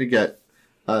trying to get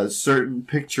certain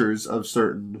pictures of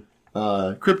certain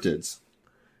cryptids.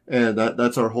 And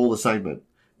that's our whole assignment.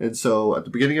 And so at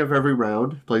the beginning of every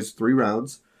round, plays 3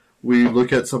 rounds, we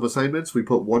look at some assignments. We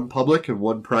put 1 public and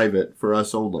 1 private for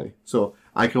us only. So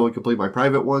I can only complete my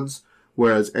private ones,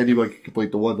 whereas anyone can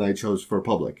complete the one that I chose for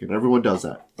public. And everyone does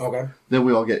that. Okay. Then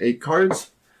we all get 8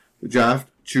 cards. We draft,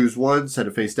 choose one, set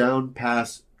it face down,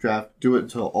 pass, draft, do it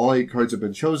until all 8 cards have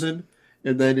been chosen.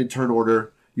 And then in turn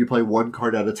order, you play 1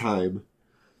 card at a time.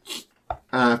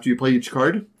 After you play each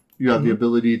card, you have the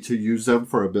ability to use them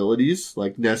for abilities.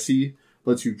 Like Nessie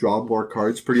lets you draw more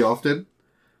cards pretty often.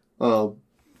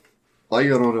 La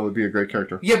Llorona would be a great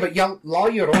character. Yeah, but La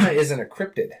Llorona isn't a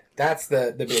cryptid. That's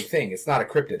the big thing. It's not a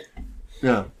cryptid.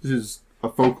 Yeah, this is a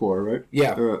folklore, right?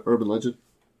 Yeah. Or urban legend.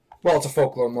 Well, it's a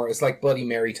folklore more. It's like Bloody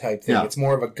Mary type thing. Yeah. It's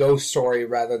more of a ghost story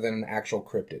rather than an actual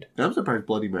cryptid. I'm surprised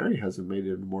Bloody Mary hasn't made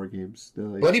it in more games.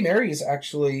 Bloody Mary is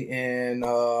actually in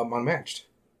Unmatched.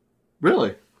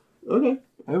 Really? Okay.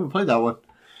 I haven't played that one.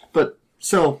 But,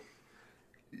 so,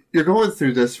 you're going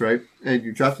through this, right? And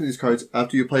you're drafting these cards.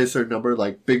 After you play a certain number,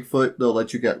 like Bigfoot, they'll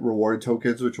let you get reward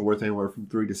tokens, which are worth anywhere from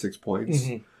 3 to 6 points.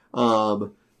 Mm-hmm.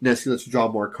 Nessie lets you draw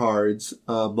more cards.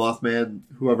 Mothman,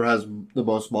 whoever has the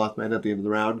most Mothman at the end of the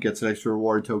round gets an extra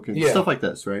reward token. Yeah. Stuff like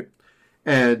this, right?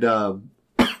 And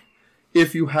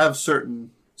if you have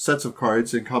certain sets of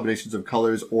cards and combinations of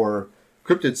colors or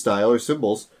cryptid style or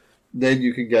symbols, then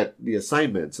you can get the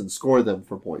assignments and score them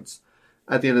for points.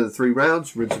 At the end of the 3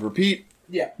 rounds, rinse and repeat.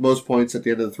 Yeah. Most points at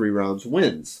the end of the 3 rounds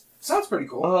wins. Sounds pretty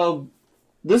cool.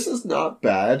 This is not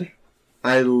bad.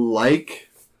 I like...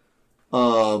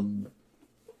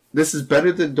 This is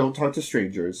better than Don't Talk to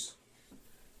Strangers.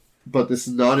 But this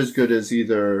is not as good as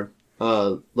either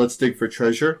Let's Dig for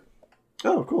Treasure.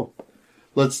 Oh, cool.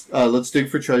 Let's Dig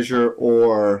for Treasure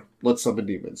or Let's Summon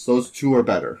Demons. Those 2 are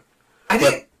better.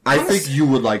 I think you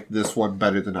would like this one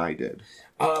better than I did.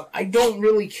 I don't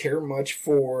really care much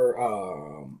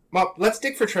for... well, Let's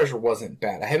Dig for Treasure wasn't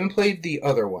bad. I haven't played the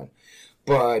other one.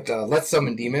 But Let's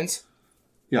Summon Demons...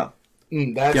 Yeah.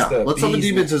 Let's Summon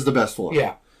Demons is the best one.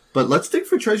 Yeah. But Let's Dig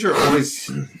for Treasure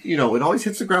always, it always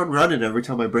hits the ground running every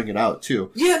time I bring it out, too.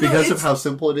 Yeah, because of how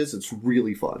simple it is, it's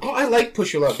really fun. Oh, I like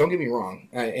Push Your Luck, don't get me wrong.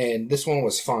 And this one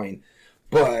was fine.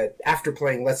 But after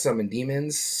playing Let's Summon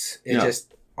Demons,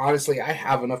 just... Honestly, I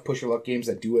have enough Push Your Luck games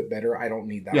that do it better. I don't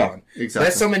need that one. Exactly.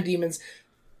 Let's Summon Demons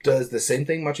does the same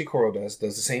thing Machikoro does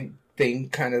the same thing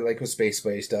kind of like what Space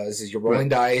does, is you're rolling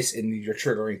dice and you're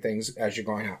triggering things as you're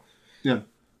going out. Yeah.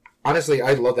 Honestly,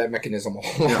 I love that mechanism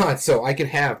a lot, so I can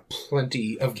have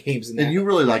plenty of games in that. And you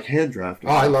really like hand drafting.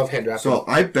 Oh, I love hand drafting. So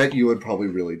I bet you would probably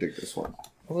really dig this one.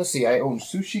 Well, let's see. I own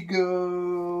Sushi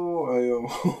Go.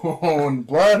 I own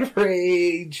Blood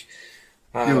Rage.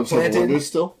 You own Seven Wonders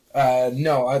still?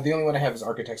 No, the only one I have is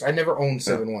Architects. I never owned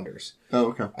Seven Wonders. Oh,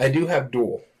 okay. I do have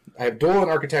Duel. I have Duel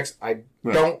and Architects. I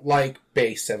don't like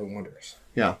base Seven Wonders.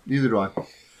 Yeah, neither do I.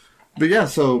 But yeah,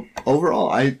 so overall,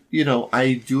 I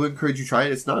do encourage you to try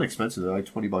it. It's not expensive; they're like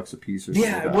 $20 a piece or something.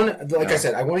 Yeah, I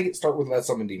said, I want to start with Let's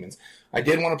Summon Demons. I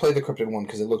did want to play the Cryptid one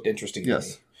because it looked interesting to me.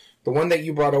 The one that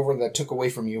you brought over that took away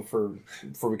from you for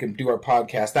we can do our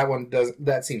podcast,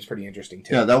 that seems pretty interesting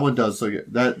too. Yeah, that one does. So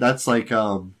that's like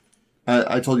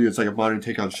I told you it's like a modern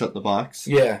take on Shut in the Box.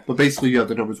 Yeah. But basically, you have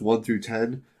the numbers 1 through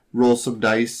 10. Roll some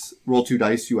dice. Roll 2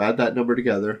 dice. You add that number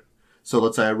together. So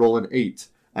let's say I roll an 8.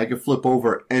 I can flip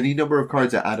over any number of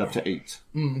cards that add up to 8.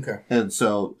 Okay. And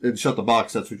so, in Shut the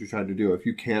Box, that's what you're trying to do. If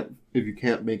you can't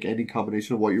make any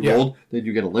combination of what you rolled, then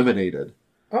you get eliminated.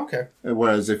 Okay. And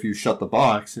whereas if you shut the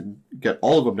box and get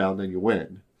all of them down, then you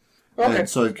win. Okay. And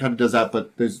so it kind of does that,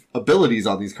 but there's abilities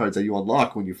on these cards that you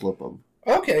unlock when you flip them.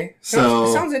 Okay.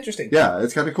 Sounds interesting. Yeah,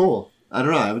 it's kind of cool. I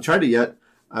don't know. I haven't tried it yet.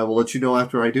 I will let you know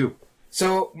after I do.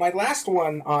 So my last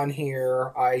one on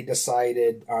here, I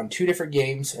decided on 2 different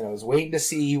games, and I was waiting to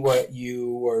see what you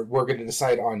were going to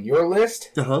decide on your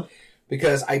list. Uh-huh.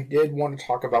 Because I did want to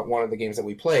talk about one of the games that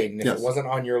we played, and if it wasn't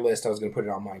on your list, I was going to put it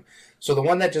on mine. So the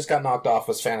one that just got knocked off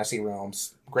was Fantasy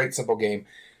Realms. Great, simple game.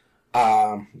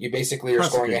 You basically are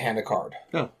scoring a hand of card.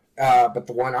 Yeah. But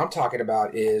the one I'm talking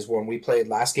about is when we played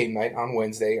last game night on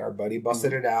Wednesday. Our buddy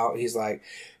busted it out. He's like,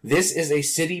 "This is a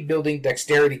city-building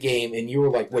dexterity game," and you were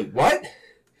like, "Wait, what?"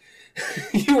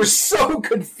 You were so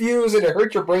confused, and it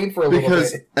hurt your brain for a little bit.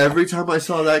 Because every time I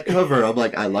saw that cover, I'm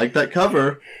like, I like that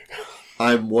cover.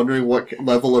 I'm wondering what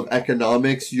level of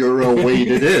economics Euro weight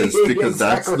it is, because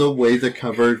that's the way the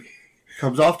cover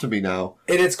comes off to me now.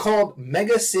 And it's called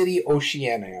Mega City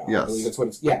Oceania. Yes. I believe that's what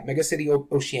it's... Yeah, Mega City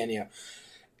Oceania.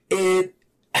 It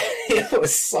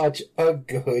was such a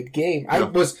good game. I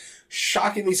was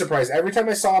shockingly surprised. Every time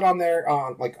I saw it on there,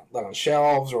 on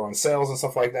shelves or on sales and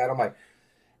stuff like that, I'm like,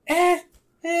 I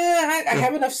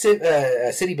have enough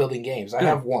city building games. I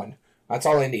have one. That's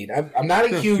all I need. I'm not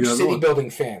a huge city building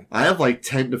fan. I have like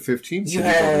 10 to 15 city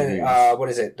building games. What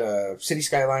is it? City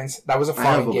Skylines. That was a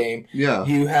fun game. Yeah.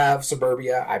 You have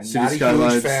Suburbia. I'm City not Skylines,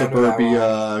 a huge fan Suburbia,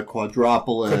 of that one.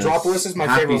 Quadropolis. Quadropolis is my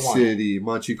favorite one. Happy City,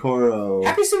 Manchikoro.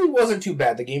 Happy City wasn't too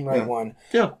bad. The game right one.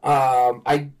 Yeah.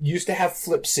 I used to have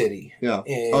Flip City. Yeah.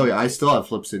 I still have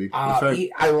Flip City. That's right.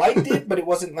 I liked it, but it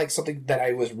wasn't like something that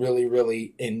I was really,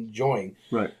 really enjoying.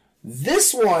 Right.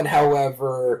 This one,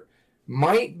 however,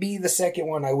 might be the second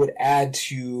one I would add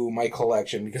to my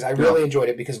collection because I really enjoyed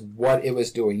it because what it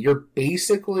was doing. You're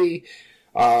basically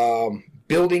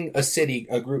building a city,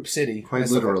 a group city. Quite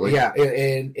literally. Yeah,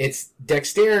 and it's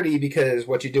dexterity because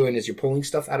what you're doing is you're pulling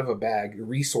stuff out of a bag,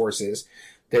 resources.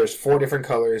 There's 4 different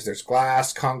colors. There's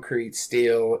glass, concrete,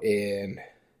 steel, and...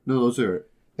 No, those are...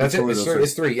 That's it.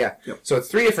 It's 3, yeah. Yep. So it's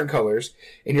 3 different colors,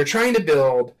 and you're trying to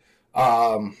build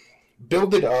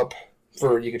it up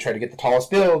for you can try to get the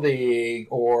tallest building,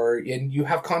 and you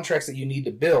have contracts that you need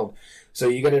to build. So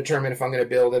you got to determine if I'm going to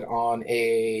build it on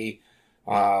a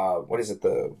what is it,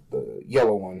 the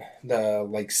yellow one, the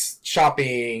like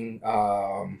shopping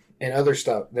and other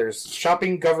stuff. There's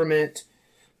shopping, government,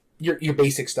 your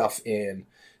basic stuff in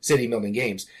city building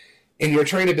games. And you're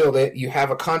trying to build it, you have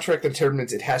a contract that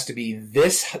determines it has to be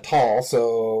this tall,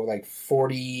 so like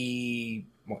 40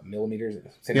 millimeters?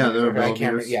 Yeah, they're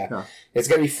millimeters. Yeah. It's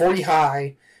got to be 40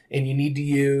 high, and you need to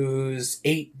use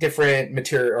 8 different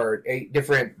material or 8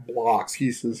 different blocks.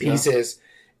 Pieces.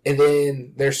 And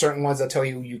then there's certain ones that tell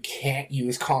you can't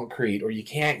use concrete or you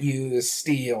can't use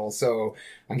steel, so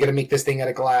I'm going to make this thing out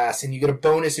of glass, and you get a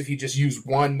bonus if you just use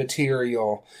one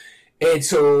material. And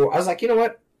so I was like, you know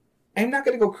what? I'm not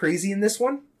going to go crazy in this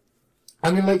one.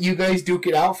 I'm going to let you guys duke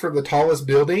it out for the tallest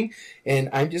building, and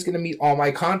I'm just going to meet all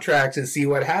my contracts and see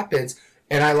what happens.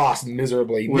 And I lost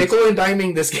miserably. Nickel and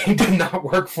diming this game did not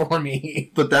work for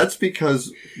me. But that's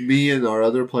because me and our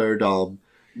other player, Dom,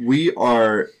 we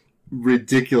are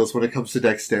ridiculous when it comes to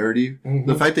dexterity. Mm-hmm.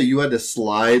 The fact that you had to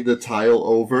slide the tile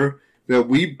over... that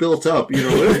we built up,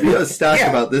 there'd be a stack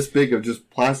about this big of just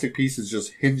plastic pieces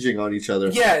just hinging on each other.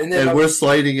 Yeah, and we're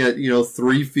sliding it,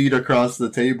 3 feet across the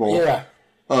table. Yeah.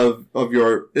 Of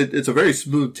your, it's a very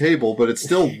smooth table, but it's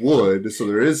still wood, so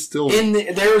there is still. And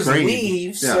there's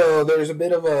leaves, so there's a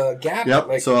bit of a gap.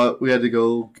 Yep. So we had to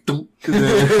go, keep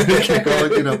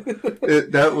going.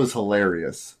 That was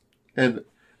hilarious, and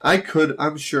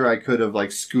I'm sure I could have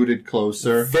scooted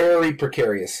closer. Very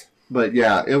precarious. But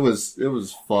yeah, it was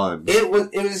fun.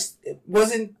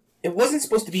 It wasn't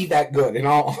supposed to be that good, in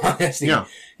all honesty. Yeah,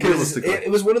 because it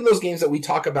was one of those games that we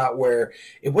talk about where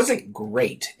it wasn't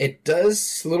great. It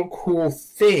does little cool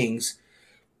things,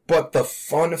 but the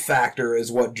fun factor is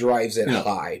what drives it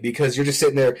high. Because you're just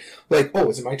sitting there like, oh,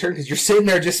 is it my turn? Because you're sitting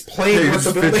there just playing with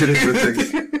the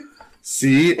building.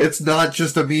 See, it's not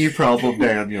just a me problem,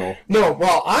 Daniel. No,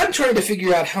 well, I'm trying to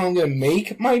figure out how I'm going to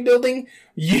make my building.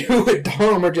 You and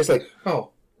Dom are just like,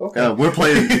 oh, okay. We're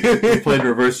playing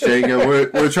reverse Jenga.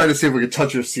 We're trying to see if we can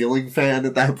touch your ceiling fan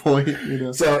at that point.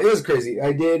 So it was crazy.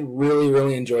 I did really,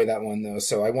 really enjoy that one, though.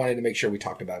 So I wanted to make sure we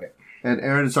talked about it. And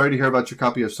Aaron, sorry to hear about your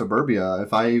copy of Suburbia.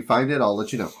 If I find it, I'll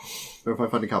let you know. Or if I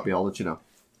find a copy, I'll let you know.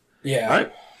 Yeah. All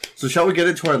right. So shall we get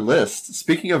into our list?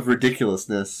 Speaking of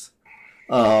ridiculousness...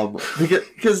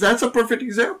 Because that's a perfect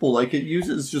example. Like, it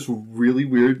uses just really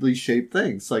weirdly shaped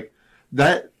things. Like,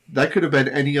 that could have been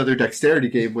any other dexterity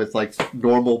game with, like,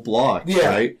 normal blocks,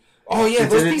 right? Oh, yeah,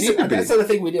 those pieces, that's the other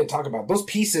thing we didn't talk about. Those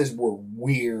pieces were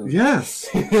weird. Yes.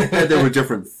 And there were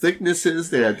different thicknesses.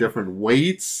 They had different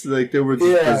weights. Like, they were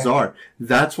just bizarre.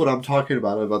 That's what I'm talking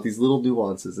about these little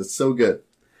nuances. It's so good.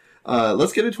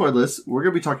 Let's get into our list. We're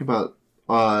going to be talking about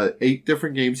 8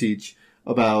 different games each,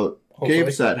 about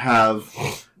games that have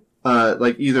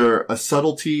like either a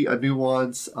subtlety, a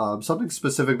nuance, something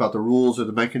specific about the rules or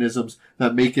the mechanisms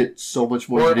that make it so much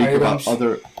more unique about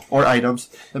or items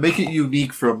that make it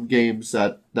unique from games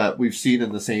that we've seen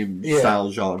in the same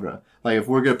style genre. Like, if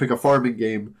we're going to pick a farming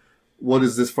game, what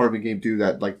does this farming game do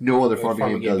that like no other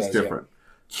farming game does different?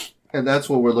 Yeah. And that's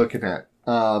what we're looking at.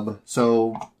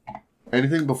 So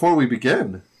anything before we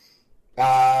begin?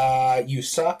 You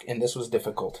suck, and this was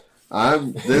difficult.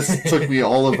 This took me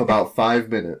all of about 5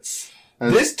 minutes.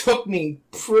 And this took me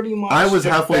pretty much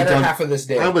half of this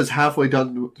day. I was halfway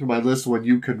done through my list when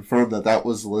you confirmed that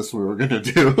was the list we were going to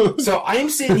do. So I'm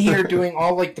sitting here doing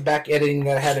all like the back editing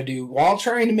that I had to do while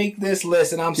trying to make this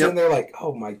list, and I'm sitting there like,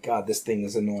 oh my god, this thing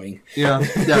is annoying. Yeah,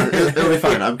 it'll be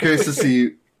fine. I'm curious to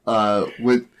see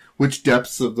which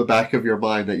depths of the back of your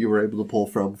mind that you were able to pull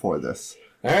from for this.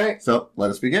 All right. So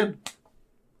let us begin.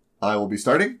 I will be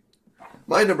starting.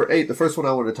 My number 8, the first one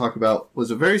I want to talk about,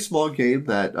 was a very small game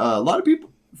that a lot of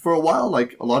people, for a while,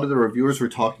 like a lot of the reviewers were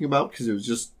talking about because it was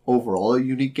just overall a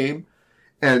unique game.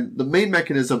 And the main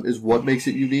mechanism is what makes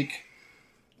it unique.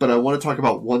 But I want to talk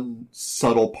about one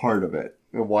subtle part of it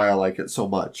and why I like it so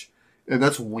much. And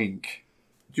that's Wink.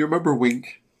 Do you remember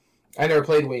Wink? I never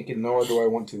played Wink, and nor do I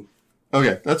want to.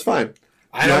 Okay, that's fine.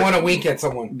 I don't want to wink at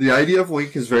someone. The idea of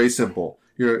Wink is very simple.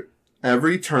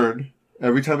 Every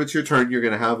time it's your turn,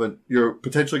 you're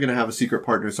potentially going to have a secret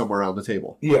partner somewhere around the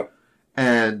table. Yeah.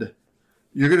 And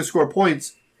you're going to score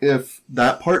points if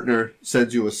that partner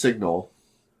sends you a signal,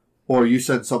 or you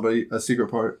send somebody a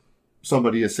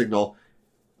signal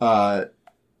that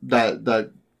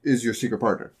is your secret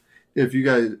partner. If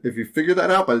you figure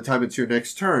that out by the time it's your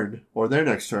next turn or their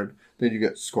next turn, then you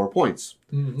get score points.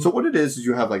 Mm-hmm. So what it is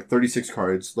you have like 36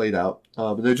 cards laid out,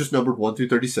 and they're just numbered 1 through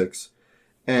 36.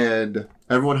 And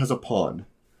everyone has a pawn.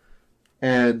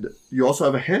 And you also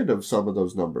have a hand of some of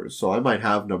those numbers. So I might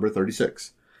have number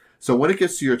 36. So when it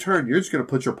gets to your turn, you're just going to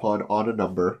put your pawn on a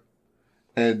number.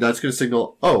 And that's going to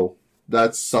signal, oh,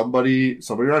 that's somebody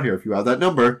around here. If you have that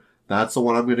number, that's the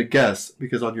one I'm going to guess.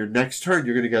 Because on your next turn,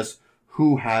 you're going to guess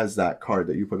who has that card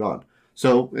that you put on.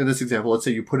 So in this example, let's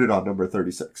say you put it on number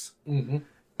 36. Mm-hmm.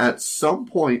 At some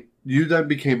point, you then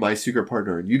became my secret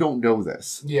partner, and you don't know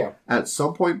this. Yeah. At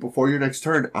some point before your next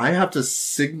turn, I have to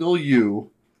signal you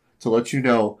to let you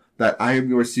know that I am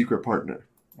your secret partner.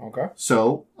 Okay.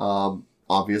 So,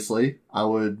 obviously, I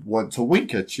would want to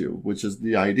wink at you, which is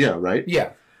the idea, right?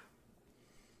 Yeah.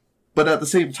 But at the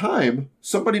same time,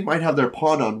 somebody might have their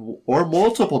pawn on, or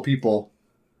multiple people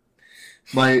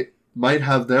might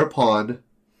have their pawn.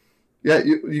 Yeah,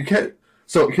 you can't.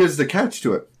 So here's the catch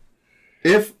to it.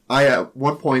 If I at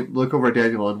one point look over at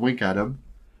Daniel and wink at him,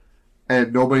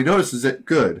 and nobody notices it,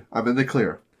 good, I'm in the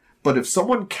clear. But if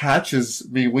someone catches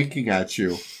me winking at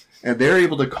you, and they're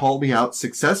able to call me out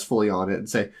successfully on it and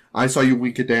say, I saw you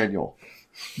wink at Daniel,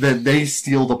 then they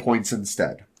steal the points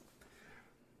instead.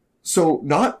 So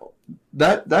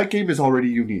that game is already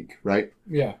unique, right?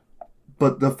 Yeah.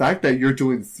 But the fact that you're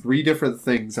doing 3 different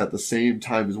things at the same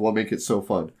time is what makes it so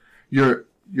fun. You're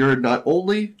not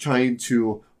only trying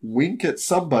to wink at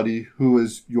somebody who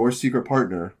is your secret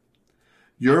partner,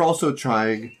 you're also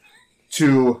trying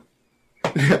to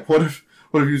what if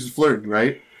you're just flirting,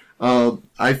 right?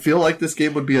 I feel like this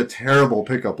game would be a terrible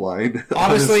pickup line.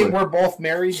 Honestly, we're both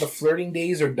married. The flirting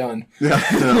days are done. Yeah,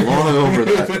 long over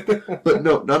that. But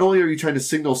no, not only are you trying to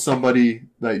signal somebody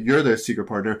that you're their secret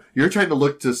partner, you're trying to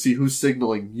look to see who's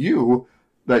signaling you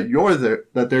that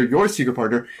they're your secret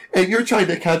partner, and you're trying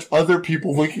to catch other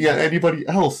people winking at anybody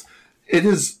else. It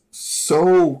is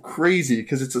so crazy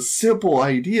because it's a simple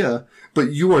idea,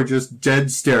 but you are just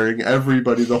dead staring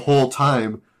everybody the whole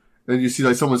time. And you see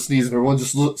like someone sneeze and everyone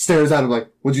just stares at him like,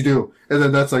 what'd you do? And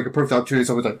then that's like a perfect opportunity.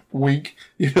 Someone's like, wink.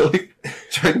 Like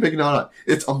trying to make it out.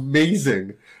 It's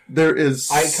amazing.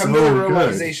 I come to the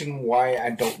realization why I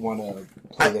don't want to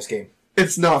play this game.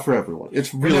 It's not for everyone.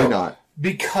 It's really not.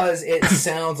 Because it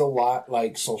sounds a lot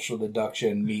like social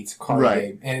deduction meets card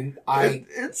game. And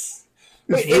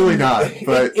It's really not,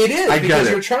 but it is because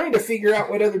you're trying to figure out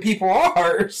what other people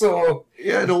are. So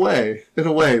yeah, in a way,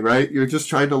 right? You're just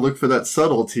trying to look for that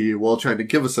subtlety while trying to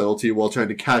give a subtlety while trying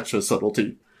to catch a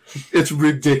subtlety. It's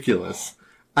ridiculous.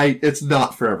 It's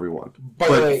not for everyone.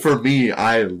 But for me,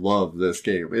 I love this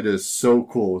game. It is so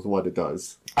cool with what it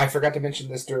does. I forgot to mention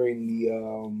this during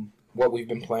the what we've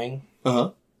been playing.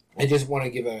 Uh-huh. I just want to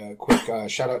give a quick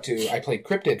shout out to, I played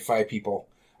Cryptid 5 people.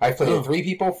 I played 3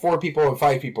 people, 4 people, and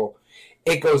 5 people.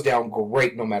 It goes down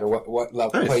great no matter what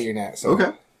level play you're at. So.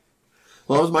 Okay.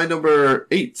 Well, that was my number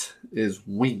 8 is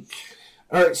Wink.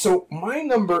 All right, so my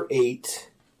number 8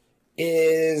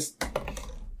 is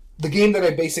the game that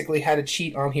I basically had to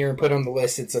cheat on here and put on the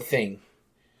list. It's a thing.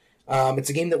 It's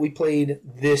a game that we played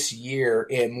this year,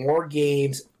 and more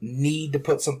games need to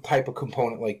put some type of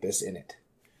component like this in it.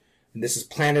 And this is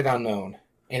Planet Unknown,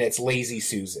 and it's Lazy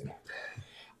Susan.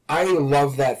 I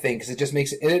love that thing because it just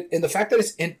makes it, and the fact that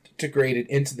it's integrated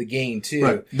into the game too.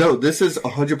 Right. No, this is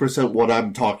 100% what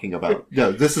I'm talking about.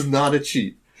 No, this is not a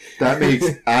cheat. That makes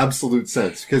absolute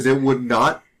sense because it would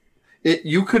not.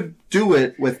 You could do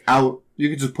it without. You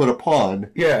could just put a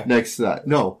pawn next to that.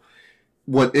 No,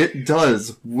 what it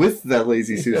does with that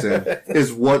Lazy Susan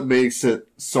is what makes it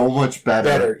so much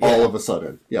better all of a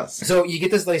sudden. Yes. So you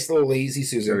get this nice little Lazy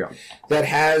Susan that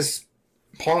has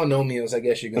polynomials, I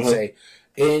guess you can say.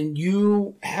 And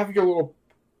you have your little,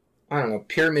 I don't know,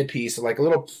 pyramid piece, like a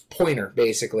little pointer,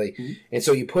 basically. Mm-hmm. And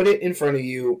so you put it in front of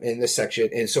you in this section.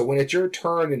 And so when it's your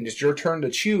turn and it's your turn to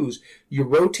choose, you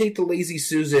rotate the Lazy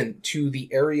Susan to the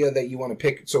area that you want to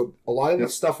pick. So a lot of the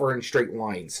stuff are in straight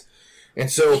lines. And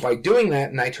so by doing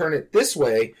that, and I turn it this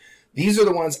way, these are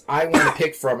the ones I want to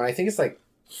pick from. And I think it's like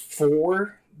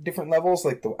 4 different levels,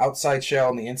 like the outside shell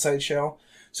and the inside shell.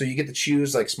 So you get to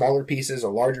choose like smaller pieces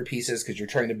or larger pieces because you're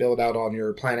trying to build out on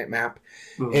your planet map.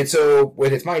 Mm-hmm. And so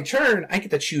when it's my turn, I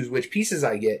get to choose which pieces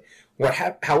I get.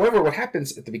 However, what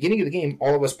happens at the beginning of the game,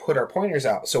 all of us put our pointers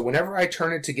out. So whenever I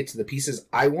turn it to get to the pieces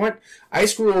I want, I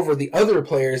screw over the other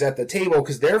players at the table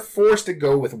because they're forced to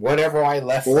go with whatever I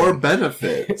left or them.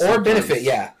 Benefit. Or benefit,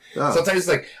 yeah. Oh. Sometimes it's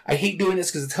like, I hate doing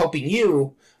this because it's helping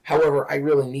you. However, I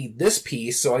really need this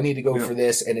piece, so I need to go for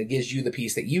this, and it gives you the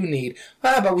piece that you need.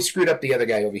 But we screwed up the other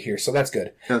guy over here, so that's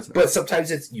good. But sometimes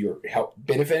it's you're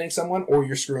benefiting someone, or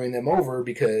you're screwing them over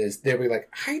because they'll be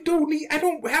like, I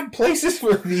don't have places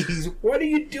for these. What are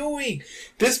you doing?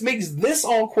 This makes this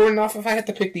all cordon off if I have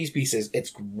to pick these pieces.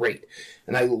 It's great.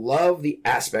 And I love the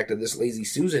aspect of this Lazy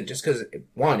Susan just because,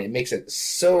 one, it makes it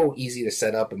so easy to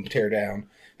set up and tear down.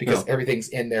 Because everything's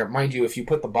in there. Mind you, if you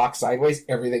put the box sideways,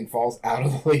 everything falls out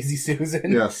of the Lazy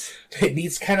Susan. Yes. It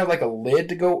needs kind of like a lid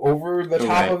to go over the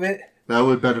top of it. That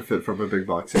would benefit from a big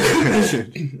box.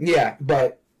 Yeah,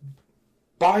 but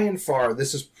by and far,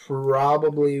 this is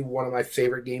probably one of my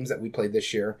favorite games that we played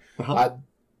this year.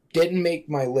 Didn't make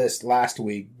my list last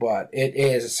week, but it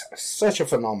is such a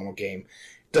phenomenal game.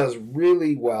 Does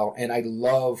really well, and I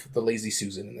love the Lazy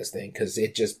Susan in this thing because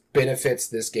it just benefits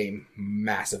this game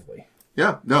massively.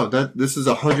 Yeah, no, this is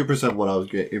 100% what I was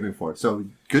aiming for. So,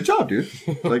 good job, dude.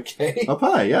 Like, up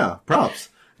high, yeah. Props.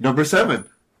 Number 7.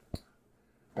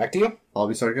 Back to you. I'll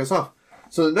be starting us off.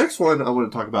 So, the next one I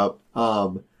want to talk about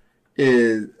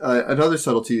is another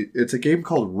subtlety. It's a game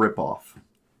called Rip-Off.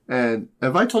 And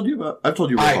have I told you about... I've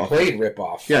told you Rip-Off. I played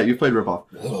Rip-Off. Yeah, you've played Rip-Off.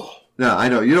 No, I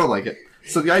know. You don't like it.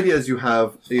 So, the idea is you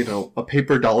have, a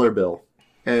paper dollar bill.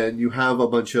 And you have a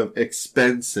bunch of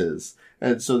expenses.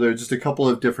 And so there are just a couple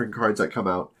of different cards that come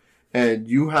out. And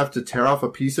you have to tear off a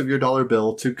piece of your dollar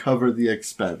bill to cover the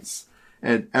expense.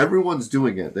 And everyone's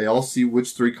doing it. They all see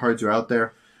which 3 cards are out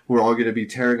there. We're all going to be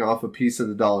tearing off a piece of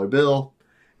the dollar bill.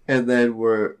 And then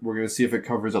we're going to see if it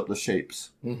covers up the shapes.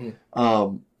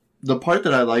 Mm-hmm. The part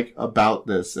that I like about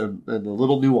this, and the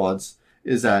little nuance,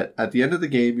 is that at the end of the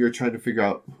game, you're trying to figure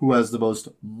out who has the most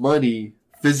money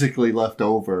physically left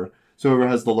over. So whoever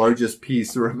has the largest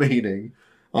piece remaining.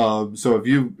 So if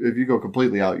you go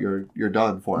completely out, you're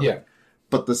done for them. Yeah.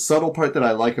 But the subtle part that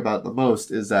I like about it the most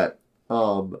is that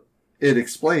it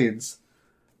explains.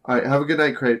 All right, have a good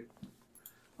night, Crate.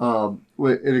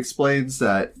 It explains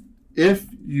that if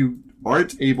you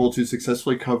aren't able to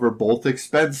successfully cover both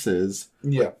expenses,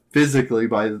 physically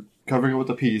by covering it with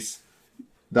a piece,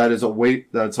 that's a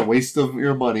waste of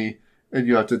your money, and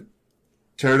you have to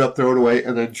tear it up, throw it away,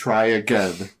 and then try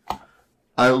again.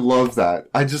 I love that.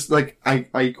 I just, I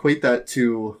equate that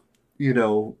to,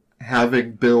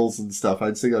 having bills and stuff. I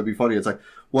just think that would be funny. It's like,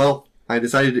 well, I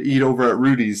decided to eat over at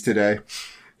Rudy's today.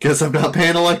 Guess I'm not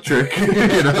paying electric.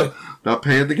 Not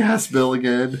paying the gas bill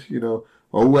again.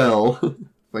 Oh well.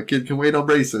 My kid can wait on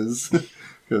braces.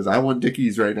 Because I want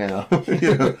Dickies right now.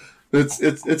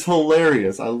 It's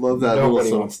hilarious. I love that.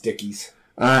 Nobody wants Dickies.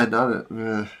 Our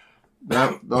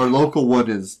local one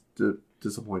is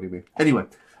disappointing me. Anyway,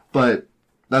 but...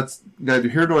 That's neither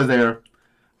here nor there.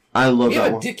 I love that one.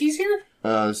 You have a Dickies here?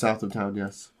 South of town,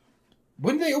 yes.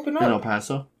 When did they open up? In El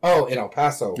Paso. Oh, in El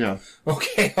Paso. Yeah.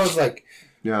 Okay, I was like,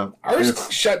 yeah,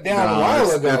 ours shut down a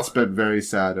while ago. It's been very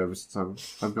sad ever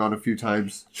since I've gone a few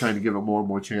times trying to give it more and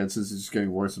more chances. It's just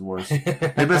getting worse and worse.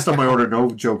 They messed up my order, no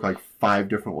joke, like 5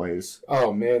 different ways.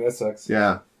 Oh man, that sucks.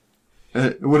 Yeah.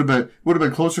 It would have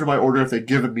been closer to my order if they'd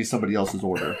given me somebody else's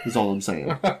order, is all I'm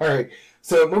saying. All right.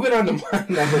 So moving on to my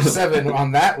number 7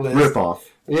 on that list. Rip off.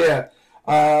 Yeah.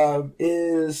 And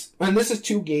this is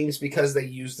 2 games because they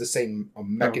use the same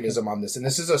mechanism on this. And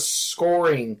this is a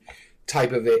scoring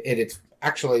type of it, and it's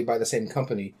actually by the same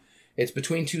company. It's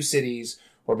between 2 cities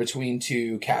or between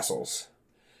 2 castles.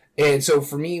 And so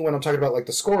for me, when I'm talking about like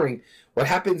the scoring, what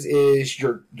happens is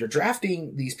you're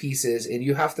drafting these pieces and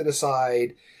you have to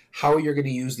decide how you're going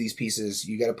to use these pieces.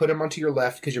 You got to put them onto your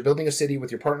left because you're building a city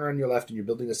with your partner on your left and you're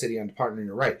building a city on the partner on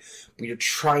your right. But you're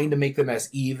trying to make them as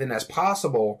even as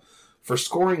possible for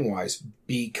scoring wise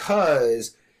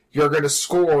because you're going to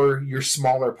score your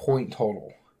smaller point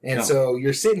total. And so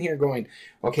you're sitting here going,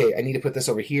 okay, I need to put this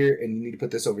over here and you need to put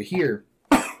this over here.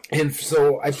 And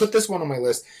so I put this one on my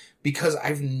list because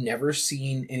I've never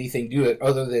seen anything do it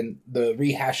other than the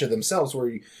rehash of themselves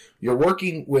where you're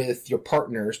working with your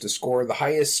partners to score the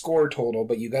highest score total,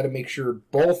 but you got to make sure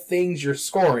both things you're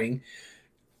scoring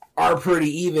are pretty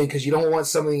even because you don't want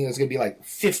something that's going to be like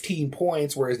 15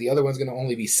 points, whereas the other one's going to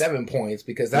only be 7 points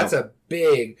because that's a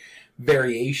big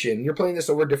variation. You're playing this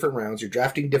over different rounds. You're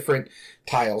drafting different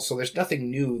tiles, so there's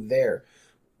nothing new there.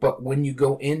 But when you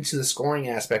go into the scoring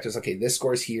aspect, it's okay, this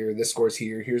scores here,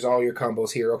 here's all your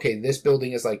combos here. Okay, this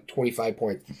building is like 25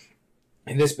 points,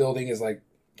 and this building is like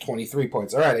 23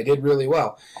 points. All right, I did really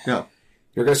well. Yeah.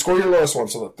 You're going to score your lowest one,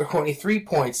 so the 23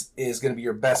 points is going to be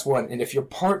your best one. And if your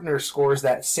partner scores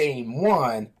that same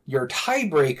one, your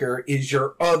tiebreaker is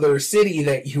your other city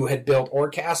that you had built, or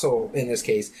castle in this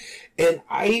case. And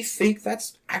I think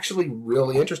that's actually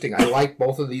really interesting. I like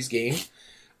both of these games.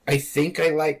 I think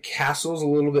I like castles a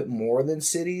little bit more than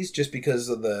cities just because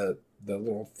of the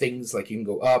little things like you can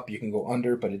go up, you can go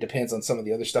under, but it depends on some of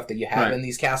the other stuff that you have in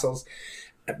these castles.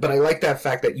 But I like that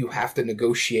fact that you have to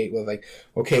negotiate with like,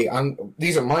 okay,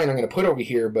 these are mine I'm going to put over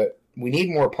here, but we need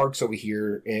more parks over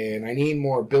here, and I need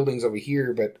more buildings over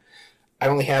here, but I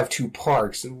only have 2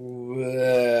 parks.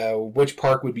 Which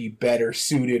park would be better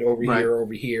suited over here or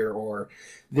over here? Or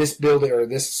this building or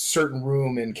this certain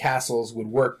room in castles would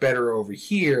work better over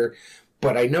here,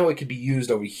 but I know it could be used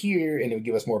over here, and it would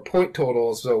give us more point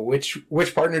totals. So which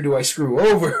partner do I screw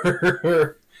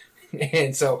over?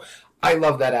 And so I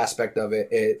love that aspect of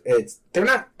it. They're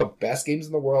not the best games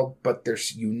in the world, but they're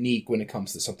unique when it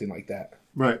comes to something like that.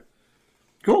 Right.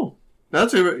 Cool.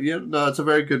 That's a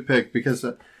very good pick because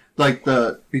like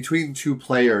the between 2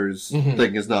 players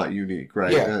thing is not unique,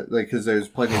 right? Yeah. Because there's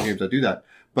plenty of games that do that.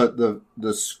 But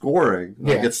the scoring,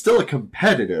 it's still a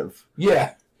competitive.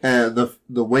 Yeah. And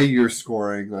the way you're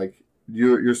scoring, like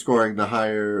you're scoring the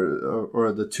higher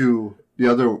or the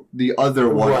other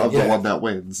one of the one that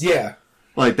wins. Yeah.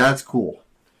 Like that's cool.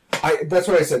 That's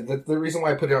what I said. The reason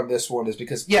why I put it on this one is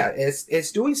because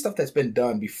it's doing stuff that's been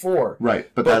done before. Right,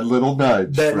 but that little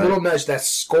nudge. That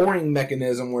scoring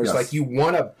mechanism where it's like you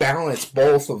want to balance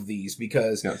both of these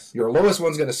because your lowest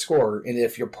one's going to score, and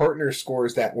if your partner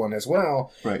scores that one as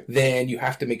well, then you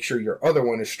have to make sure your other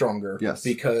one is stronger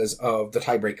because of the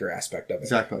tiebreaker aspect of it.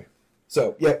 Exactly.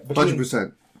 So,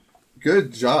 100%.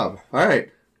 Good job. All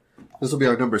right. This will be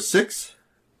our number 6,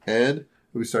 and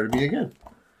we started me again.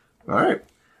 All right.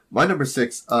 My number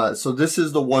 6, so this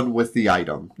is the one with the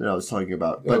item that I was talking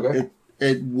about. But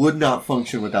it would not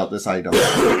function without this item.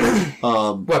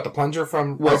 What, the plunger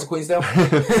from Rise of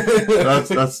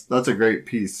Queensdale? that's a great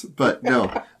piece. But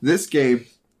no, this game,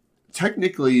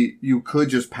 technically, you could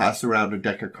just pass around a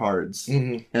deck of cards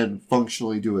and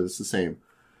functionally do it as the same.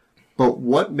 But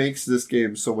what makes this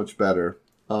game so much better,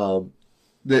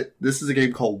 that this is a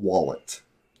game called Wallet.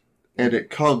 And it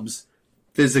comes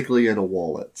physically in a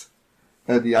wallet.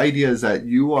 And the idea is that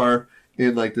you are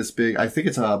in like this big, I think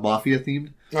it's a mafia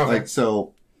themed. Okay. Like,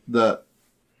 so the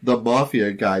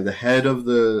mafia guy, the head of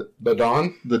the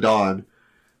Don,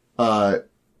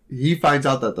 he finds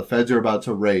out that the feds are about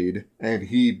to raid and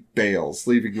he bails,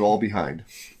 leaving you all behind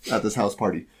at this house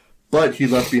party. But he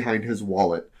left behind his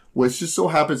wallet, which just so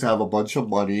happens to have a bunch of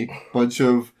money, bunch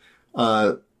of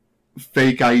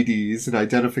fake IDs and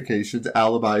identifications,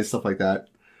 alibis, stuff like that.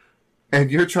 And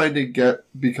you're trying to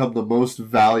become the most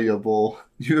valuable.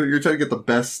 You're trying to get the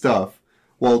best stuff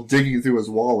while digging through his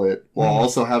wallet, while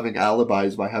also having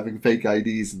alibis by having fake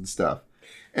IDs and stuff.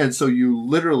 And so you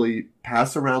literally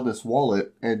pass around this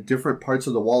wallet, and different parts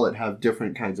of the wallet have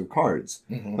different kinds of cards.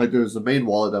 Like there's the main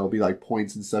wallet that'll be like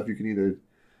points and stuff. You can either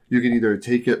You can either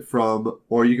take it from,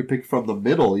 or you can pick from the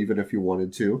middle even if you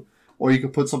wanted to, or you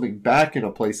could put something back in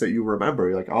a place that you remember.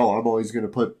 You're like, oh, I'm always going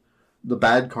to put the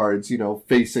bad cards,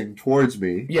 facing towards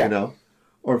me,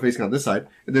 or facing on this side.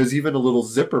 And there's even a little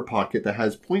zipper pocket that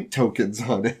has point tokens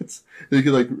on it. You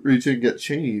can like reach in and get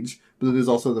change. But then there's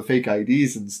also the fake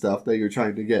IDs and stuff that you're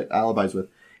trying to get alibis with.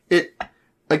 It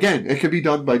could be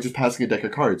done by just passing a deck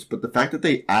of cards. But the fact that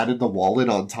they added the wallet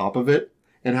on top of it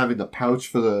and having the pouch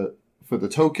for the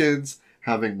tokens,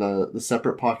 having the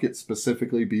separate pocket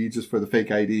specifically be just for the fake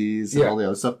IDs and all the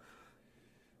other stuff.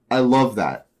 I love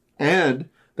that. And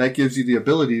that gives you the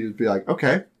ability to be like,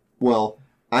 okay, well,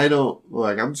 I'm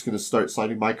just going to start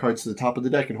sliding my cards to the top of the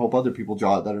deck and hope other people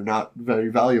draw it that are not very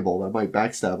valuable, that might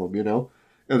backstab them,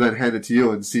 and then hand it to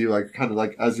you and see, like, kind of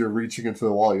like as you're reaching into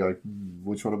the wall, you're like,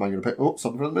 which one am I going to pick? Oh,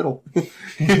 something from the middle.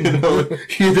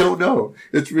 You don't know.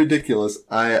 It's ridiculous.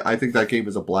 I think that game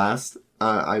is a blast.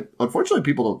 Unfortunately,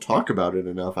 people don't talk about it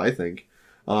enough, I think.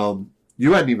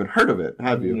 You hadn't even heard of it,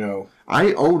 have you? No.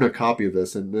 I own a copy of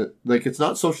this, and it's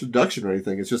not social deduction or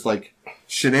anything. It's just like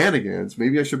shenanigans.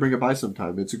 Maybe I should bring it by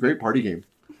sometime. It's a great party game.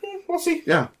 We'll see.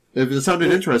 Yeah. If it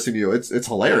sounded interesting to you, it's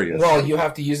hilarious. Well, you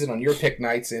have to use it on your pick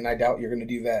nights, and I doubt you're going to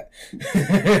do that.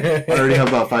 I already have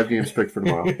about 5 games picked for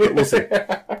tomorrow, but we'll see.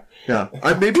 Yeah.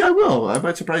 Maybe I will. I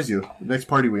might surprise you. The next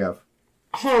party we have.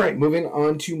 All right, moving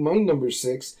on to my number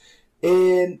 6.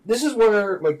 And this is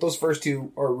where, like, those first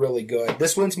two are really good.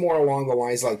 This one's more along the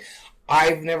lines, like,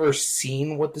 I've never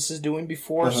seen what this is doing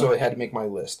before, so it had to make my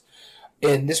list.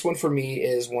 And this one, for me,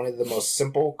 is one of the most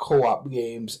simple co-op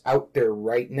games out there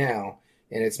right now.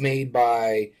 And it's made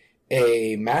by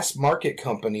a mass market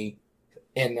company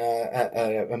and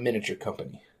a miniature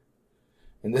company.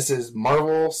 And this is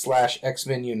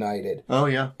Marvel/X-Men United. Oh,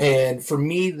 yeah. And for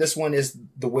me, this one is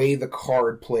the way the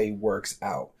card play works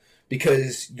out.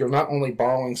 Because you're not only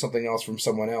borrowing something else from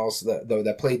someone else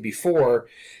that played before,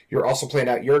 you're also playing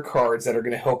out your cards that are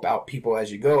going to help out people as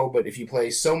you go. But if you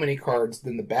play so many cards,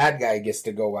 then the bad guy gets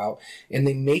to go out. And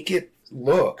they make it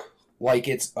look like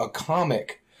it's a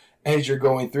comic as you're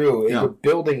going through. And you're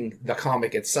building the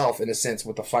comic itself, in a sense,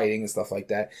 with the fighting and stuff like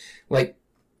that. Like,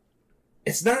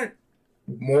 it's not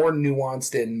more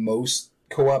nuanced than most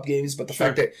co-op games, but the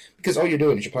fact that, because all you're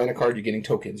doing is you're playing a card, you're getting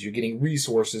tokens, you're getting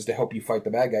resources to help you fight the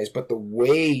bad guys, but the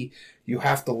way you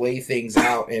have to lay things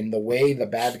out and the way the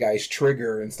bad guys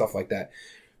trigger and stuff like that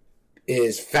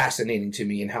is fascinating to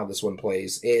me in how this one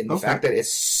plays. And the fact that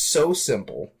it's so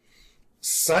simple,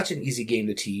 such an easy game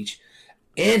to teach,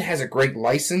 and has a great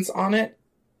license on it,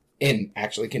 and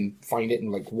actually can find it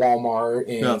in like Walmart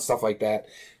and stuff like that.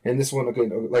 And this one,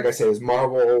 like I said, is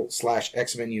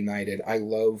Marvel/X-Men United. I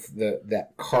love that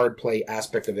card play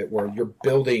aspect of it, where you're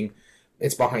building.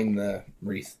 It's behind the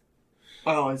wreath.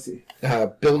 Oh, I see.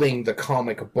 Building the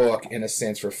comic book in a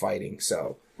sense for fighting.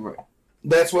 So right.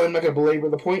 That's why I'm not going to belabor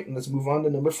the point, and let's move on to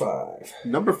number 5.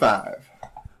 Number 5.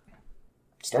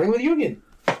 Starting with you again.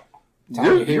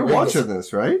 You're watching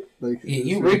this, right? Like,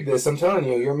 you rigged this. I'm telling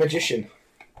you, you're a magician.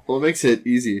 Well, it makes it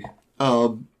easy.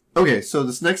 Okay, so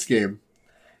this next game,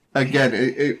 again,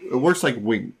 it works like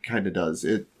Wink kind of does.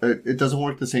 It doesn't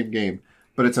work the same game,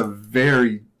 but it's a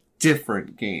very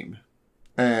different game.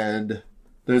 And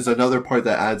there's another part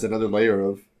that adds another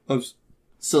layer of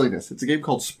silliness. It's a game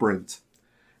called Sprint.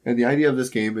 And the idea of this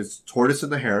game is Tortoise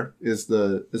and the Hare is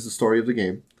the story of the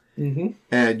game. Mm-hmm.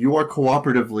 And you are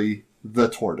cooperatively the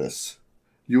tortoise.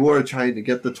 You are trying to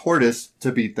get the tortoise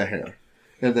to beat the hare.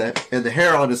 And the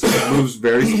hare, honestly, moves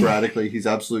very sporadically. He's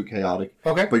absolute chaotic.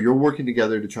 Okay. But you're working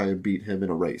together to try and beat him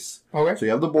in a race. Okay. So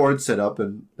you have the board set up,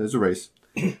 and there's a race.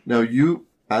 Now, you,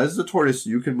 as the tortoise,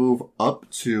 you can move up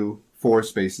to 4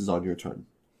 spaces on your turn.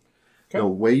 Okay. The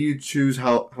way you choose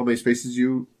how many spaces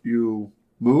you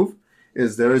move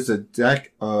is there is a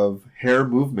deck of hare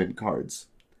movement cards.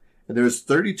 And there's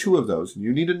 32 of those. And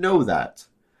you need to know that.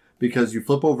 Because you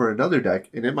flip over another deck,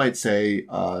 and it might say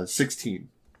 16.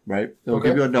 Right? It'll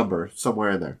give you a number somewhere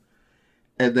in there.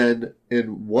 And then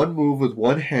in one move with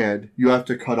one hand, you have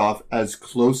to cut off as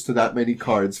close to that many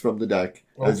cards from the deck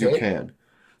as you can.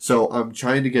 So I'm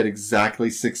trying to get exactly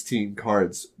 16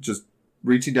 cards, just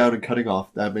reaching down and cutting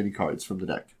off that many cards from the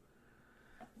deck.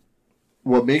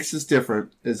 What makes this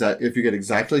different is that if you get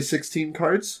exactly 16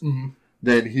 cards,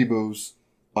 then he moves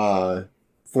 4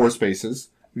 spaces.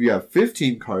 If you have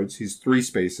 15 cards, he's 3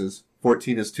 spaces.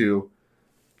 14 is 2.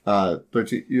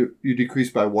 13, you decrease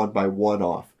by 1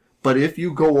 off. But if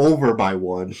you go over by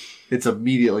 1, it's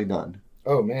immediately none.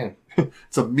 Oh, man.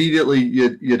 It's immediately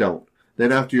you don't.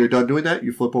 Then after you're done doing that,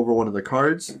 you flip over one of the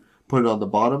cards, put it on the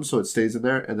bottom so it stays in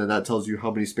there, and then that tells you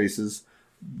how many spaces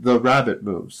the rabbit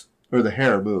moves, or the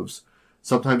hare moves.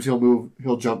 Sometimes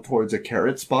he'll jump towards a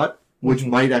carrot spot, which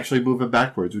might actually move him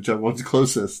backwards, whichever one's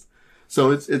closest. So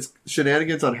it's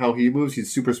shenanigans on how he moves.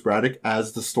 He's super sporadic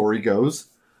as the story goes.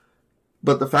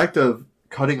 But the fact of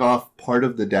cutting off part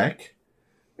of the deck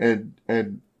and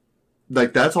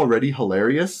like that's already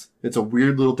hilarious. It's a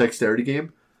weird little dexterity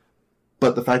game.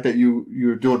 But the fact that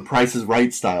you're doing Price is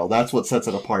Right style, that's what sets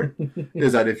it apart.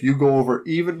 Is that if you go over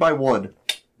even by one,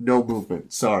 no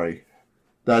movement. Sorry.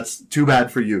 That's too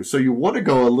bad for you. So you want to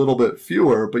go a little bit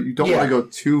fewer, but you don't want to go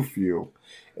too few.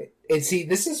 And see,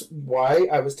 this is why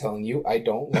I was telling you I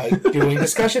don't like doing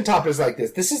discussion topics like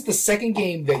this. This is the second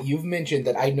game that you've mentioned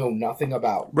that I know nothing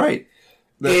about. Right.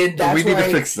 And that's we need to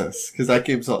fix this, because that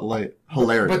game's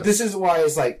hilarious. But this is why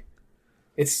it's like,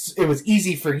 it was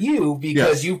easy for you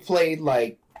because you played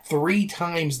like 3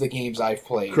 times the games I've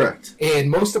played. Correct. And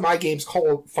most of my games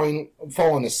fall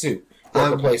in a suit.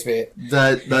 Placement.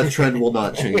 That trend will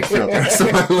not change throughout the rest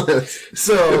of my list.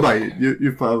 So it might.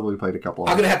 You've probably played a couple.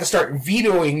 I'm gonna have to start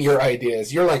vetoing your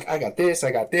ideas. You're like, I got this,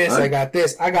 I got this, I got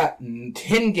this. I got 10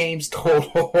 games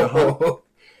total.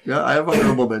 Yeah, I have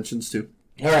honorable mentions too.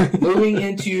 All right, moving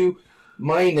into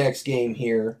my next game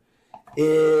here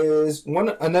is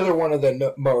another one of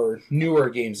the more newer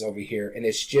games over here, and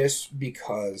it's just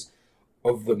because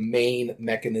of the main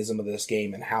mechanism of this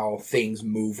game and how things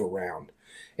move around.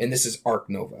 And this is Arc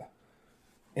Nova.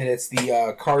 And it's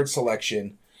the card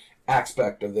selection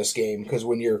aspect of this game. Because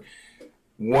when you're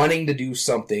wanting to do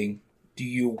something, do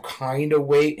you kind of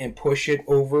wait and push it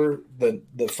over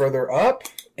the further up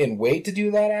and wait to do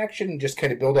that action and just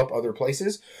kind of build up other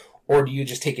places? Or do you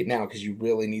just take it now because you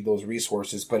really need those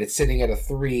resources, but it's sitting at a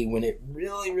 3 when it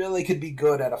really, really could be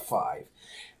good at a 5?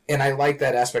 And I like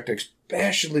that aspect,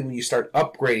 especially when you start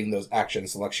upgrading those action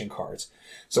selection cards.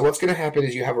 So what's going to happen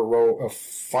is you have a row of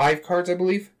 5 cards, I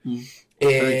believe.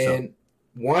 And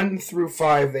 1 through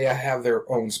 5, they have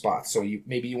their own spots. So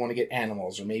maybe you want to get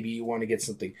animals, or maybe you want to get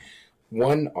something.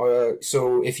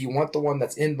 So if you want the one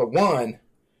that's in the 1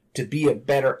 to be a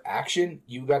better action,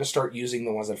 you got to start using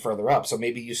the ones that are further up. So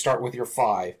maybe you start with your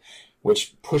 5,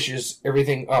 which pushes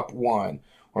everything up 1.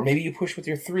 Or maybe you push with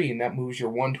your 3 and that moves your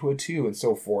 1 to a 2 and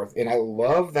so forth. And I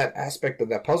love that aspect of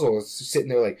that puzzle. It's sitting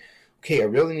there like, okay, I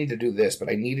really need to do this, but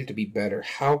I need it to be better.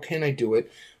 How can I do it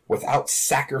without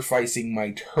sacrificing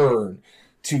my turn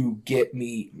to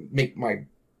make my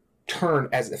turn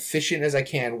as efficient as I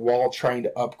can while trying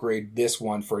to upgrade this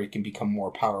one for it can become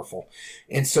more powerful.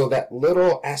 And so that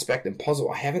little aspect and puzzle,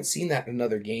 I haven't seen that in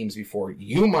other games before.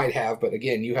 You might have, but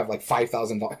again, you have like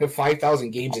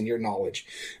 5,000 games in your knowledge.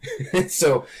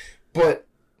 But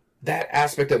that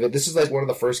aspect of it, this is like one of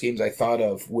the first games I thought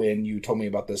of when you told me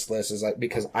about this list, is like,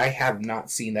 because I have not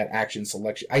seen that action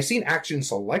selection. I've seen action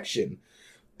selection,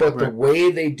 but the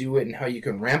way they do it and how you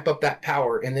can ramp up that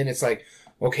power, and then it's like,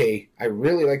 okay, I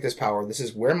really like this power. This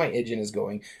is where my engine is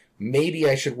going. Maybe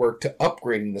I should work to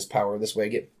upgrading this power. This way I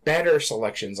get better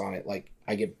selections on it. Like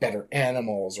I get better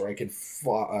animals, or I can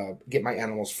get my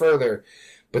animals further.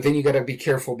 But then you got to be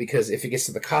careful, because if it gets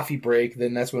to the coffee break,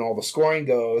 then that's when all the scoring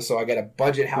goes. So I got to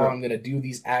budget how I'm going to do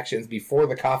these actions before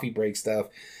the coffee break stuff.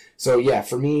 So yeah,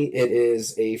 for me, it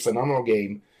is a phenomenal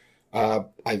game.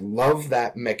 I love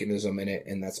that mechanism in it,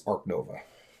 and that's Arc Nova.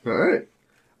 All right.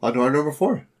 On to our number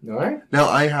 4. All right. Now,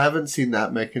 I haven't seen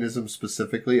that mechanism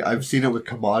specifically. I've seen it with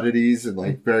commodities and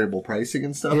like variable pricing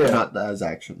and stuff, but not as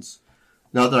actions.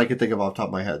 Not that I can think of off the top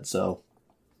of my head. So,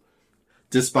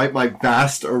 despite my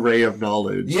vast array of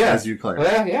knowledge, as you claim,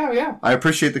 yeah, I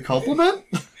appreciate the compliment.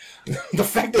 The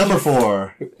fact that number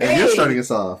 4, and you're starting us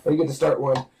off. You get to start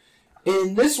one.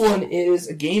 And this one is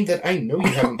a game that I know you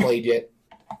haven't played yet.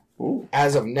 Ooh.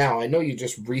 As of now, I know you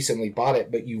just recently bought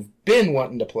it, but you've been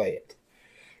wanting to play it.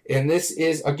 And this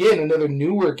is, again, another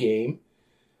newer game,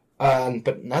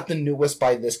 but not the newest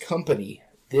by this company.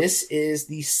 This is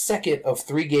the second of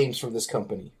 3 games from this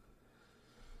company.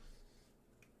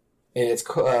 And it's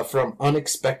from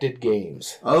Unexpected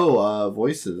Games. Oh,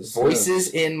 Voices. Voices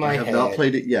in my head. I have not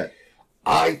played it yet.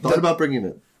 I thought about bringing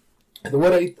it.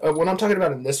 What I'm talking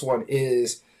about in this one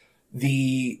is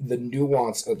the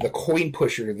nuance of the coin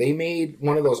pusher. They made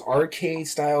one of those arcade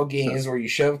style games where you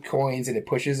shove coins and it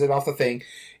pushes it off the thing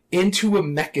into a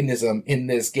mechanism in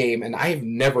this game, and I've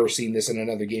never seen this in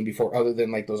another game before other than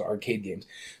like those arcade games.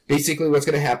 Basically what's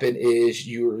going to happen is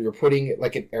you're putting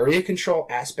like an area control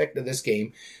aspect of this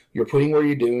game. You're putting where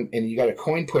you're doing, and you got a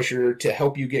coin pusher to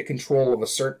help you get control of a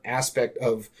certain aspect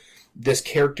of this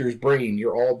character's brain.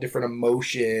 You're all different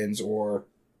emotions or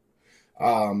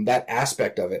that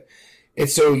aspect of it. And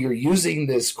so you're using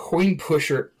this coin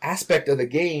pusher aspect of the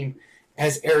game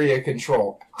as area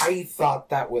control. I thought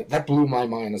that blew my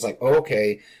mind. I was like,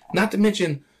 okay. Not to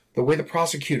mention the way the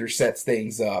prosecutor sets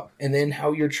things up, and then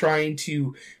how you're trying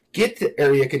to get the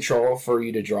area control for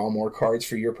you to draw more cards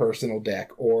for your personal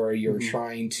deck, or you're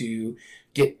trying to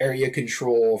get area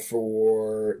control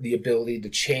for the ability to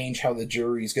change how the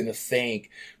jury's going to think,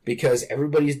 because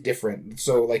everybody's different.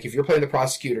 So, like, if you're playing the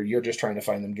prosecutor, you're just trying to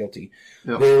find them guilty.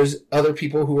 Yep. There's other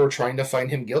people who are trying to find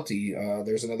him guilty.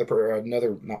 There's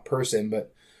another not person,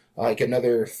 but like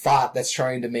another thought that's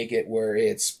trying to make it where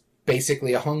it's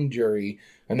basically a hung jury.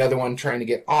 Another one trying to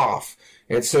get off.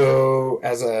 And so,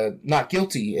 as a not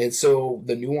guilty. And so,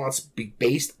 the nuance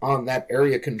based on that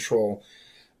area control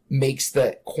makes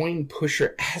the coin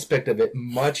pusher aspect of it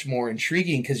much more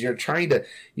intriguing, because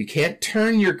you can't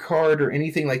turn your card or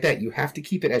anything like that. You have to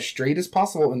keep it as straight as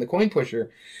possible in the coin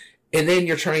pusher. And then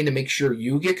you're trying to make sure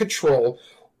you get control,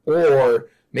 or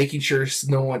making sure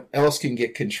no one else can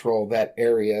get control of that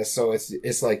area. So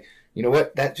it's like, you know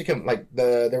what? That became like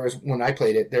there was, when I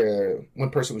played it, one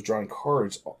person was drawing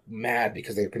cards mad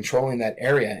because they were controlling that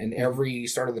area, and every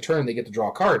start of the turn they get to draw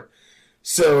a card.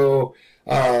 So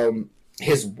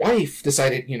his wife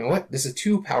decided, you know what, this is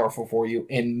too powerful for you,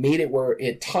 and made it where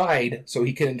it tied so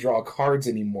he couldn't draw cards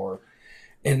anymore.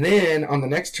 And then on the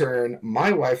next turn,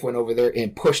 my wife went over there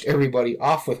and pushed everybody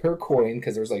off with her coin,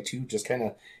 because there was like two just kind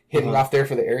of hitting off there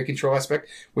for the area control aspect,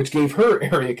 which gave her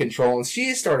area control, and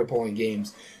she started pulling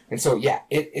games. And so, yeah,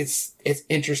 it's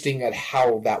interesting at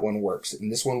how that one works.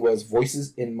 And this one was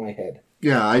Voices in My Head.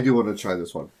 Yeah, I do want to try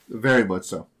this one. Very much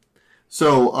so.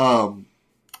 So,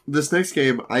 this next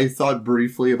game, I thought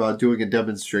briefly about doing a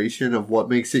demonstration of what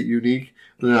makes it unique,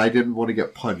 but then I didn't want to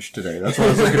get punched today. That's why I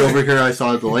was looking over here. I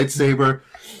saw the lightsaber.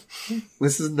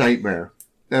 This is Nightmare.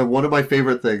 And one of my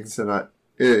favorite things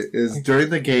is during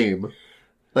the game,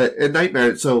 in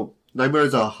Nightmare, so Nightmare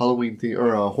is a Halloween theme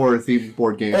or a horror themed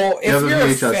board game. Oh, if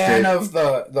you're a fan of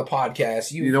the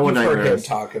podcast, you know what Nightmare heard him is.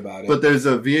 Talk about it. But there's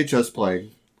a VHS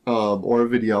playing, or a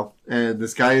video, and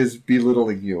this guy is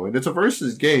belittling you, and it's a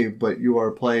versus game, but you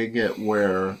are playing it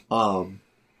where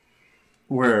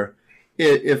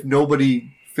if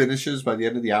nobody finishes by the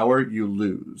end of the hour, you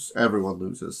lose. Everyone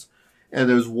loses. And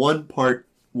there's one part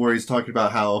where he's talking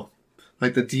about how,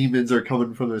 like, the demons are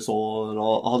coming from their soul and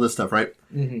all this stuff, right?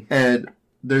 Mm-hmm. And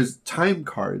there's time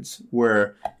cards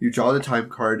where you draw the time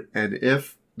card, and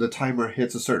if the timer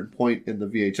hits a certain point in the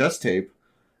VHS tape,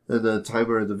 and the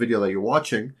timer of the video that you're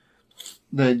watching,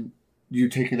 then you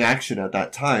take an action at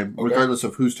that time, regardless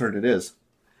of whose turn it is.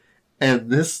 And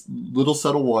this little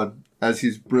subtle one, as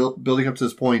he's building up to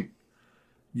this point,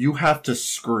 you have to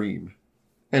scream.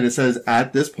 And it says,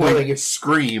 at this point,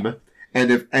 scream,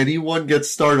 and if anyone gets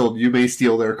startled, you may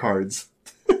steal their cards.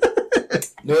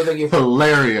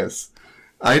 Hilarious.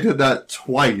 I did that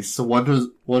twice. So one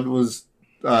was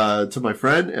to my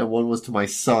friend, and one was to my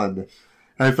son.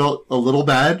 And I felt a little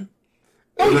bad.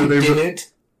 No, you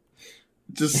didn't.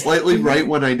 Just slightly right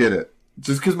when I did it.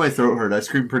 Just because my throat hurt. I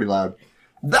screamed pretty loud.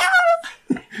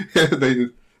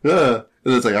 And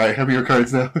and it's like, all right, hand me your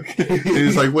cards now. And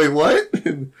he's like, wait, what?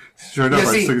 And sure enough,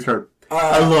 I took his card.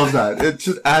 I love that. It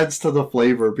just adds to the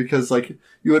flavor, because, like,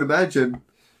 you would imagine...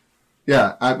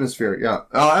 Yeah, Atmosphere, yeah.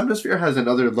 Atmosphere has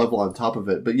another level on top of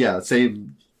it, but yeah,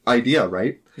 same idea,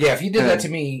 right? Yeah, if you did that to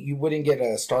me, you wouldn't get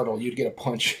a startle, you'd get a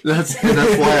punch. That's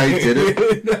why I did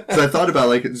it. Because I thought about,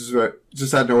 like, it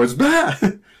just out of nowhere, bah!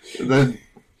 And then,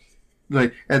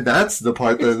 like, and that's the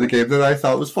part of the game that I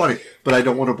thought was funny. But I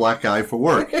don't want a black eye for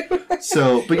work.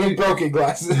 So, but you... Broken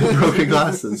glasses. Broken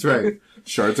glasses, right.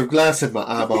 Shards of glass in my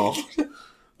eyeball.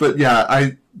 But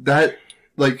yeah,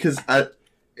 because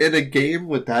in a game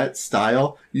with that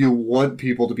style, you want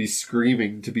people to be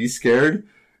screaming, to be scared.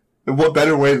 And what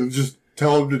better way than just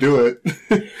tell them to do it?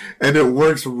 And it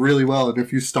works really well. And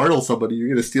if you startle somebody, you're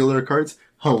going to steal their cards.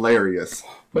 Hilarious.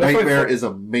 Nightmare is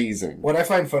amazing. What I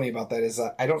find funny about that is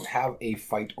I don't have a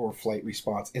fight or flight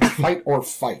response. It's fight or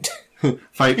fight.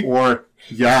 Fight or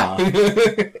yeah.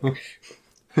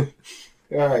 All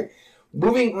right.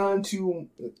 Moving on to...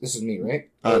 This is me, right?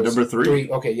 Number 3.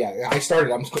 Okay, yeah. I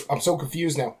started. I'm so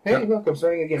confused now. Hey, look, I'm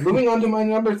starting again. Moving on to my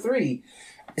number 3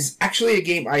 is actually a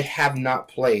game I have not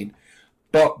played,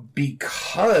 but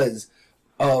because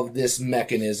of this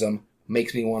mechanism,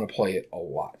 makes me want to play it a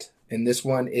lot. And this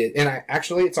one is... And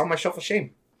it's on my shelf of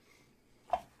shame.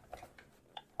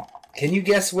 Can you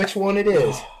guess which one it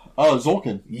is? Oh,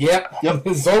 Tzolk'in. Yep.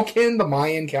 Tzolk'in, the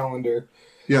Mayan calendar.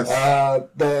 Yes.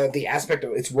 The aspect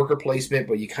of it's worker placement,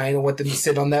 but you kind of want them to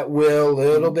sit on that wheel a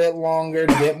little bit longer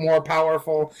to get more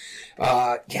powerful.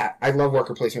 Yeah, I love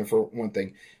worker placement for one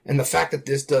thing. And the fact that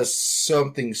this does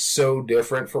something so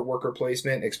different for worker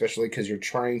placement, especially because you're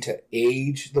trying to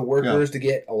age the workers to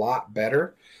get a lot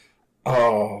better.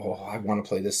 Oh, I want to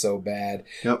play this so bad.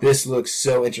 Yep. This looks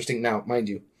so interesting. Now, mind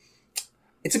you,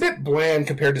 it's a bit bland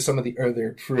compared to some of the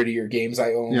other prettier games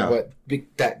I own, Yeah.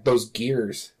 but those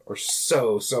gears are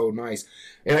so nice.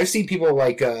 And I've seen people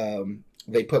like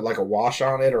they put like a wash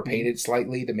on it or paint it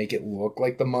slightly to make it look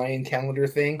like the Mayan calendar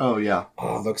thing. Oh yeah.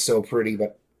 Oh, it looks so pretty,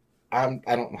 but I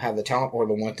don't have the talent or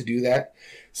the want to do that.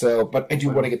 So, but I do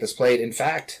want to get this played. In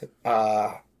fact,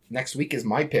 next week is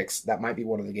my picks. That might be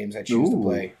one of the games I choose to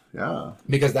play. Yeah.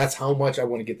 Because that's how much I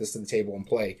want to get this to the table and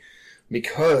play.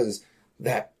 Because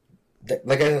that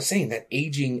like I was saying, that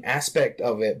aging aspect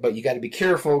of it, but you got to be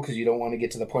careful because you don't want to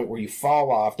get to the point where you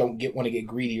fall off. Don't want to get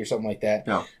greedy or something like that.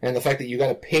 No. And the fact that you got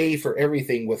to pay for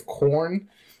everything with corn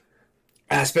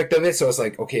aspect of it. So it's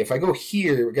like, okay, if I go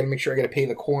here, we're going to make sure I got to pay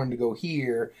the corn to go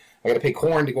here. I got to pay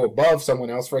corn to go above someone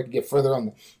else for I can get further on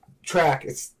the track.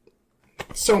 It's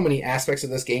so many aspects of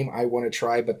this game I want to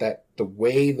try, but that the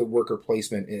way the worker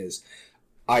placement is,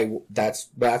 that's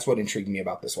what intrigued me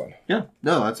about this one. Yeah.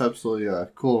 No, that's absolutely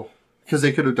cool. Because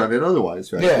they could have done it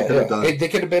otherwise, right? Yeah, they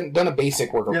could have done a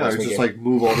basic worker placement. Yeah, it's just game. like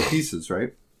move all the pieces,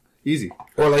 right? Easy.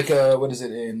 Or like, what is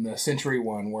it in the Century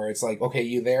one, where it's like, okay,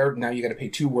 you there, now you got to pay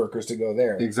 2 workers to go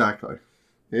there. Exactly.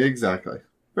 Very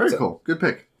cool. Good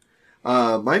pick.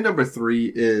 My number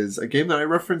 3 is a game that I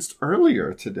referenced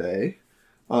earlier today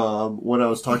when I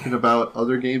was talking about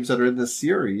other games that are in this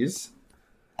series.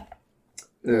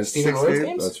 There's Steven 6 Rhodes games.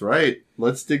 games? That's right.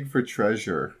 Let's Dig for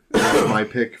Treasure. That's my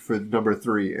pick for number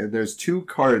 3. And there's 2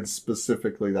 cards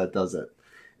specifically that does it.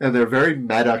 And they're very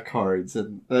meta cards.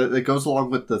 And it goes along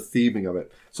with the theming of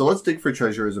it. So Let's Dig for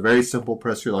Treasure is a very simple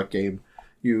press your luck game.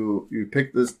 You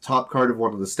pick this top card of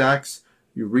one of the stacks.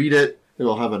 You read it.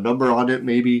 It'll have a number on it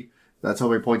maybe. That's how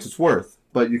many points it's worth.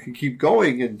 But you can keep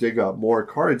going and dig up more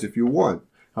cards if you want.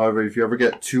 However, if you ever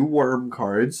get 2 worm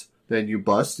cards, then you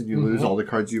bust and you lose all the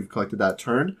cards you've collected that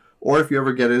turn. Or if you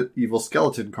ever get an evil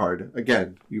skeleton card,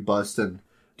 again, you bust and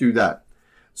do that.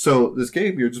 So this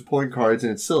game, you're just pulling cards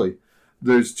and it's silly.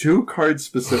 There's 2 cards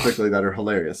specifically that are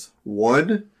hilarious.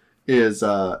 One is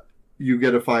you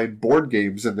get to find board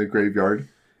games in the graveyard.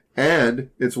 And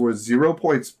it's worth 0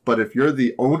 points, but if you're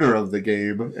the owner of the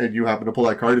game and you happen to pull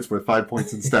that card, it's worth 5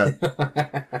 points instead.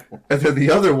 And then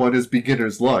the other one is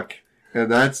Beginner's Luck. And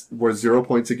that's worth 0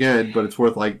 points again, but it's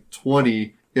worth like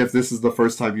 20 if this is the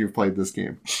first time you've played this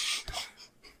game.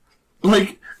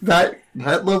 Like, that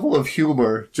level of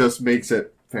humor just makes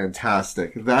it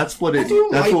fantastic. That's what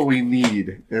what we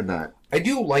need in that. I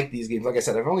do like these games. Like I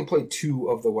said, I've only played 2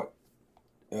 of the,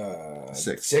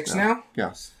 6 now?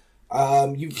 Yes.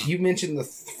 You mentioned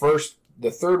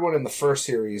the third one in the first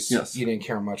series. Yes. You didn't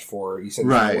care much for. You said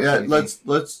right. Yeah.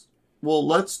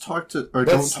 Let's talk to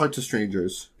don't talk to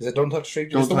strangers. Is it Don't Touch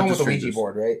Strangers? Don't It's the Talk one to with the Strangers. Ouija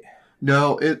board, right?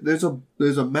 No, there's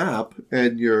a map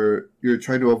and you're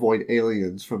trying to avoid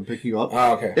aliens from picking you up.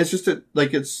 Oh, okay. It's just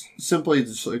it's simply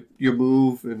just like you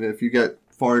move, and if you get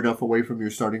far enough away from your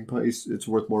starting place, it's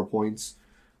worth more points.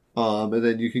 And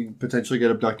then you can potentially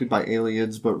get abducted by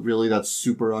aliens, but really that's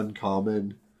super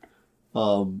uncommon.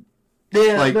 It's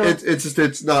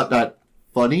not that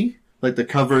funny. Like, the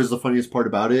cover is the funniest part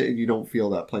about it, and you don't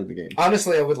feel that playing the game.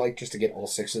 Honestly, I would like just to get all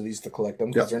 6 of these to collect them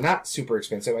because Yeah. they're not super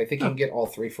expensive. I think you can get all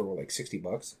 3 for like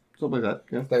 $60. Something like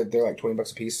that, yeah. They're like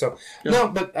 $20 a piece. So Yeah. no,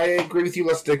 but I agree with you.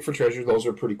 Let's dig for treasure. Those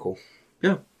are pretty cool.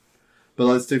 Yeah. But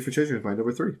Let's Dig for Treasure is my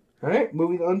number 3. All right,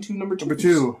 moving on to number 2. Number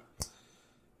 2.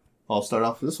 I'll start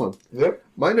off with this one. Yep.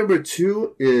 My number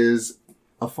 2 is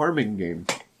a farming game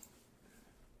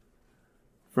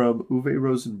from Uwe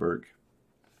Rosenberg.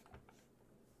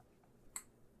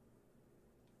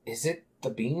 Is it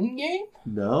the bean game?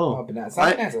 No. Oh, Bonanza. It's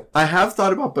not Bonanza. I have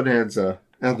thought about Bonanza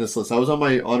on this list. I was on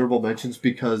my honorable mentions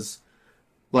because,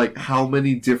 like, how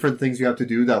many different things you have to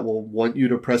do that will want you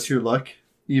to press your luck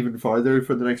even farther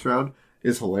for the next round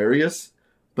is hilarious.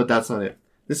 But that's not it.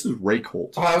 This is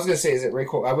Rakeholt. Oh, I was gonna say, is it Ray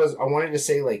Cole? I wanted to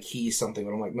say like he's something,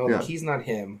 but I'm like, no, Yeah. he's not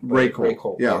him.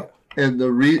 Rakeholt. Yeah. And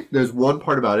there's one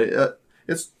part about it.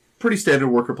 It's pretty standard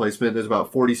worker placement. There's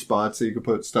about 40 spots that you can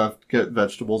put stuff, get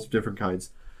vegetables of different kinds.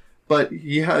 But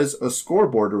he has a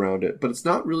scoreboard around it. But it's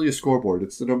not really a scoreboard.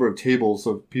 It's the number of tables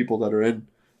of people that are in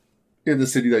the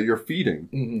city that you're feeding.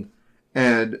 Mm-hmm.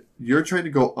 And you're trying to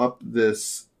go up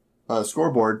this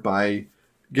scoreboard by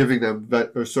giving them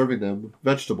or serving them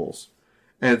vegetables.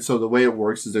 And so the way it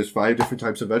works is there's 5 different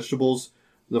types of vegetables.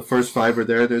 The first 5 are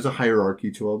there. There's a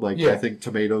hierarchy to them. Like, Yeah. I think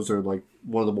tomatoes are like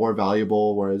one of the more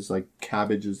valuable, whereas like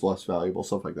cabbage is less valuable,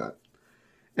 stuff like that.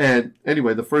 And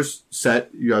anyway, the first set,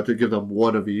 you have to give them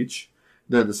 1 of each.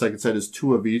 Then the second set is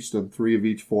 2 of each, then 3 of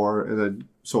each, 4, and then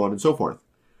so on and so forth.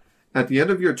 At the end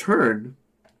of your turn,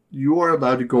 you are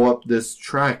allowed to go up this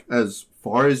track as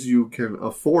far as you can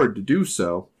afford to do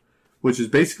so, which is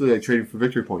basically like trading for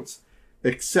victory points.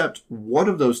 Except one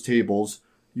of those tables,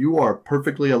 you are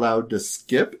perfectly allowed to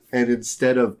skip, and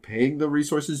instead of paying the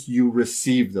resources, you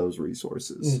receive those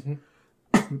resources.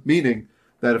 Mm-hmm. Meaning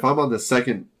that if I'm on the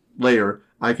second layer,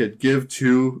 I could give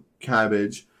 2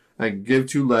 cabbage, I can give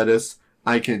 2 lettuce,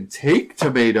 I can take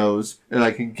tomatoes, and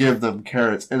I can give them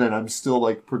carrots, and then I'm still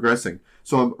like progressing.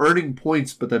 So I'm earning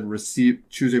points, but then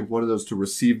choosing one of those to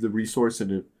receive the resource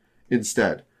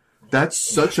instead. That's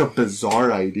such a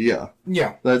bizarre idea.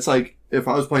 Yeah. That's like, if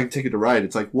I was playing Ticket to Ride,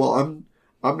 it's like, well,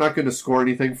 I'm not going to score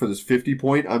anything for this 50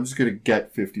 point. I'm just going to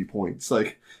get 50 points.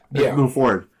 Like, move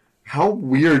forward. How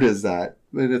weird is that?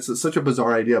 And it's such a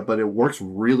bizarre idea, but it works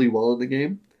really well in the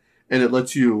game. And it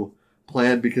lets you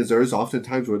plan, because there's often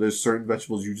times where there's certain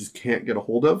vegetables you just can't get a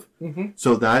hold of. Mm-hmm.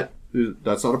 So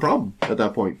that's not a problem at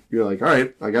that point. You're like, all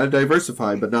right, I got to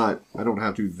diversify, but I don't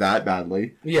have to that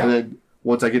badly. Yeah. And then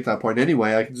once I get to that point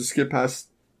anyway, I can just skip past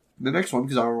the next one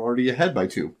because I'm already ahead by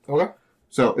 2. Okay.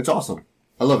 So it's awesome.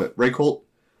 I love it. Ray Colt,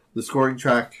 the scoring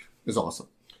track is awesome.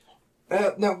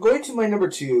 Now, going to my number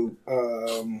 2,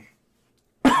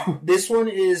 this one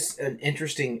is an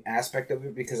interesting aspect of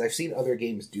it because I've seen other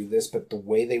games do this, but the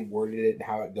way they worded it and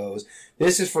how it goes,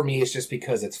 this is for me, it's just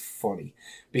because it's funny.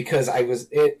 Because I was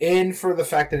in for the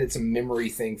fact that it's a memory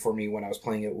thing for me when I was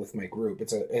playing it with my group.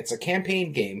 It's a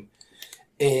campaign game,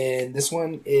 and this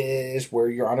one is where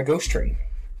you're on a ghost train.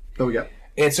 Oh, yeah.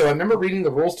 And so I remember reading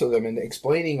the rules to them and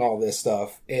explaining all this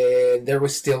stuff, and there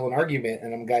was still an argument,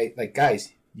 and I'm like,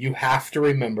 guys, you have to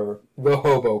remember the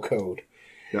hobo code.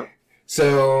 Yep.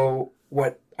 So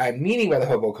what I'm meaning by the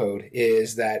hobo code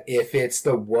is that if it's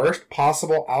the worst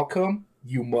possible outcome,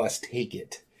 you must take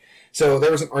it. So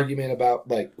there was an argument about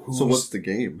like who's... So what's the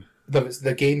game?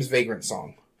 The game's Vagrant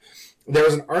Song. There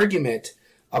was an argument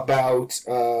about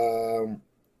the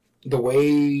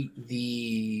way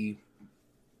the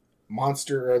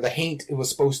monster or the haint was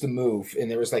supposed to move,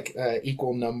 and there was like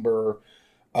equal number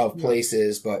of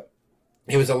places, but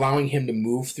it was allowing him to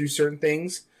move through certain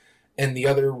things, and the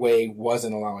other way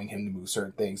wasn't allowing him to move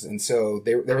certain things. And so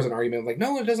there was an argument like,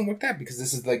 no, it doesn't work that because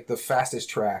this is like the fastest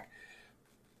track.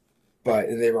 But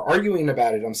they were arguing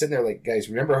about it. I'm sitting there like, guys,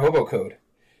 remember hobo code.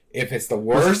 If it's the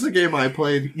worst... Was this the game I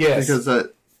played? Yes. Because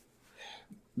that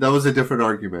was a different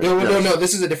argument. No,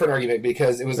 this is a different argument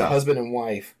because it was a husband and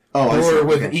wife who were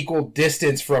with equal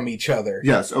distance from each other.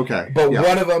 Yes, okay. But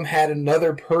one of them had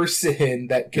another person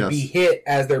that could be hit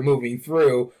as they're moving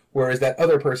through, whereas that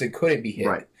other person couldn't be hit.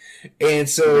 Right. And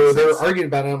so they were arguing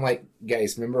about it. I'm like,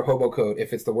 guys, remember hobo code.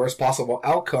 If it's the worst possible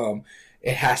outcome,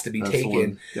 it has to be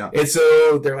taken. Yeah. And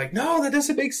so they're like, no, that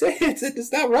doesn't make sense.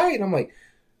 It's not right. And I'm like,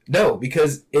 no,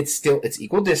 because it's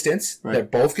equal distance. Right. They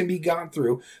both can be gone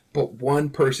through, but one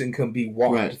person can be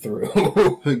walked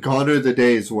through. Gone are the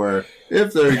days where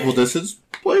if they're equal distance,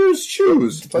 players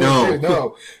choose.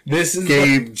 No. This is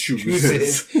game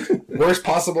chooses. Worst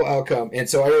possible outcome. And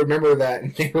so I remember that,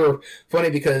 and they were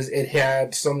funny because it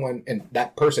had someone, and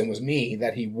that person was me,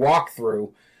 that he walked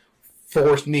through,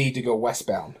 forced me to go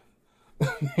westbound.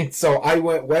 So I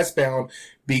went westbound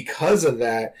because of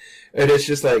that, and it's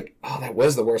just like, oh, that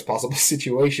was the worst possible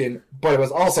situation, but it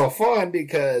was also fun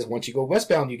because once you go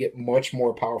westbound, you get much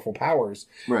more powerful powers.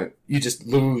 Right. You just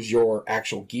lose your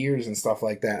actual gears and stuff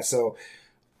like that. So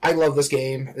I love this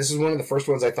game. This is one of the first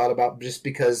ones I thought about just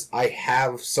because I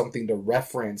have something to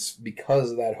reference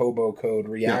because of that hobo code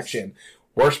reaction. Yes.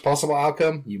 Worst possible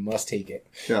outcome, you must take it.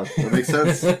 Yeah, that makes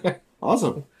sense.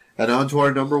 Awesome. And on to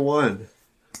our number 1.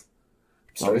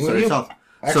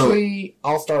 Actually,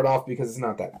 I'll start off because it's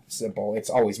not that simple. It's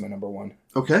always my number 1.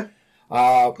 Okay.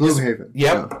 Gloomhaven.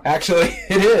 Yep. Yeah. Actually,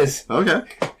 it is. Okay.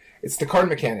 It's the card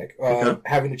mechanic.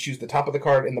 Having to choose the top of the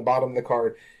card and the bottom of the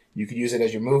card. You could use it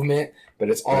as your movement, but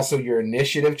it's also your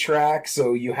initiative track,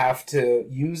 so you have to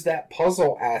use that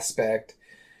puzzle aspect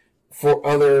for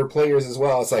other players as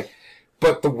well. It's like,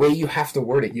 but the way you have to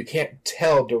word it, you can't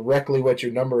tell directly what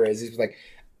your number is. It's like,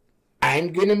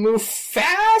 I'm going to move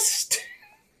fast.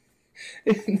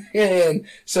 And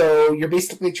so you're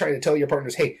basically trying to tell your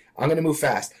partners, hey, I'm going to move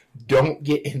fast. Don't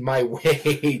get in my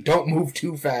way. Don't move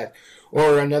too fast.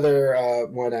 Or another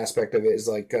one aspect of it is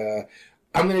like,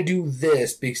 I'm going to do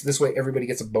this because this way everybody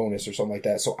gets a bonus or something like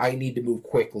that. So I need to move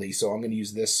quickly. So I'm going to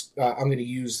use this. I'm going to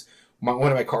use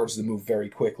one of my cards to move very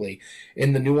quickly.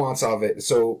 In the nuance of it,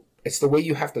 so it's the way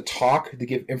you have to talk to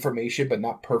give information, but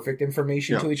not perfect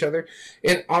information to each other.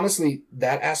 And honestly,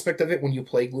 that aspect of it, when you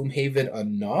play Gloomhaven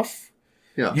enough,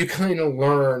 you kind of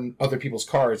learn other people's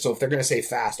cards. So if they're going to say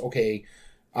fast, okay,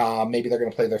 maybe they're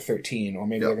going to play their 13, or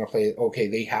maybe they're going to play, okay,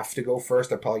 they have to go first.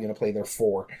 They're probably going to play their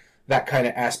 4. That kind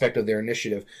of aspect of their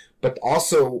initiative. but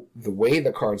also the way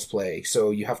the cards play.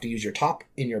 So you have to use your top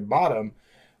and your bottom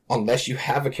unless you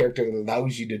have a character that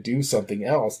allows you to do something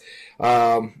else,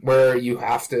 where you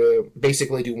have to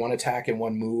basically do one attack and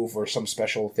one move or some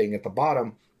special thing at the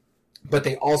bottom. But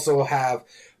they also have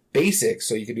basics,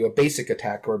 so you can do a basic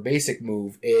attack or a basic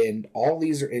move, and all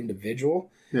these are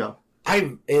individual. Yeah.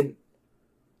 I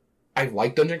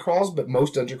like dungeon crawls, but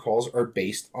most dungeon crawls are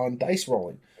based on dice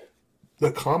rolling.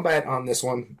 The combat on this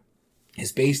one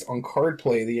is based on card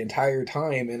play the entire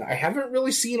time, and I haven't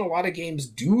really seen a lot of games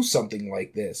do something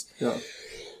like this. Yeah.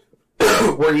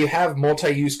 Where you have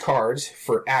multi-use cards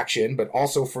for action, but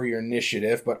also for your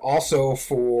initiative, but also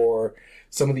for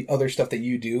some of the other stuff that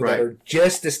you do that are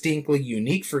just distinctly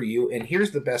unique for you. And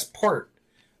here's the best part.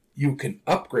 You can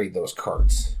upgrade those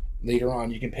cards. Later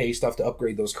on, you can pay stuff to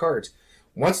upgrade those cards.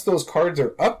 Once those cards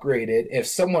are upgraded, if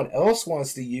someone else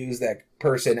wants to use that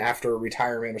person after a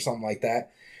retirement or something like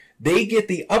that, they get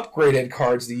the upgraded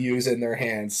cards to use in their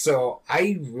hands. So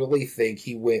I really think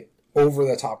he went over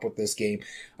the top with this game.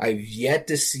 I've yet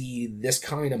to see this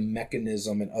kind of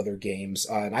mechanism in other games.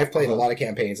 And I've played a lot of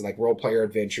campaigns, like Role Player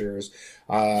Adventures,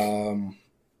 other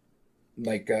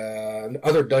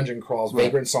dungeon crawls,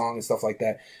 Vagrant Song, and stuff like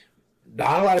that.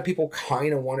 Not a lot of people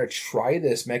kind of want to try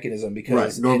this mechanism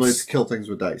because normally it's kill things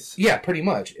with dice. Yeah, pretty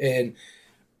much. And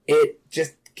it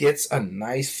just gets a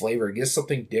nice flavor. It gets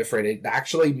something different. It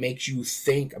actually makes you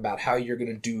think about how you're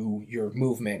going to do your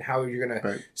movement, how you're going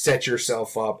to set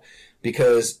yourself up,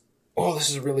 because, this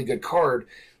is a really good card.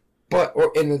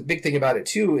 And the big thing about it,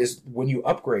 too, is when you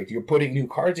upgrade, you're putting new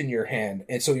cards in your hand.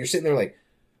 And so you're sitting there like,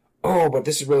 but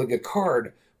this is a really good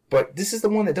card. But this is the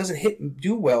one that doesn't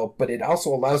do well, but it also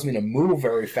allows me to move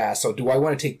very fast. So do I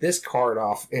want to take this card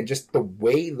off? And just the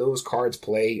way those cards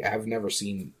play, I've never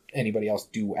seen anybody else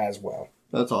do as well.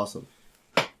 That's awesome.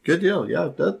 Good deal.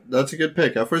 Yeah, that's a good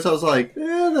pick. At first I was like,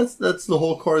 that's the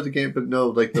whole core of the game. But no,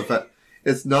 like the fact,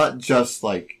 it's not just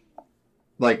like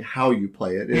how you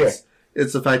play it.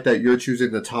 It's the fact that you're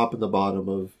choosing the top and the bottom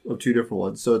of two different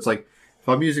ones. So it's like, if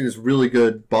I'm using this really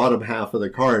good bottom half of the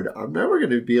card, I'm never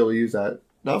going to be able to use that.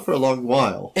 Not for a long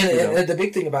while. And the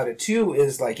big thing about it, too,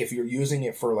 is, like, if you're using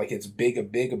it for, like, its big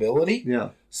ability,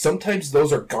 sometimes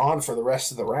those are gone for the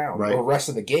rest of the round or rest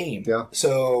of the game. Yeah.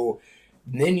 So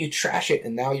then you trash it,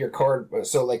 and now your card...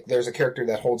 So, like, there's a character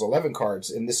that holds 11 cards,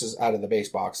 and this is out of the base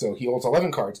box, so he holds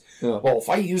 11 cards. Yeah. Well, if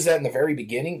I use that in the very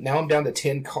beginning, now I'm down to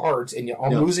 10 cards, and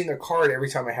I'm losing a card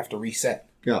every time I have to reset.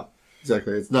 Yeah,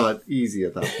 exactly. It's not easy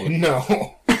at that point.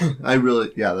 No.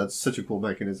 That's such a cool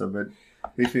mechanism, but...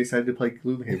 Makes me excited to play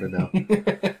Gloomhaven now.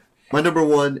 My number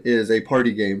one is a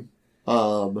party game.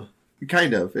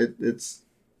 Kind of. It's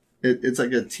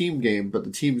like a team game, but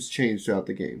the teams change throughout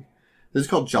the game. This is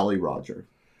called Jolly Roger.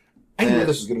 I knew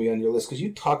this was going to be on your list because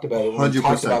you talked about it when you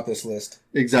talked about this list.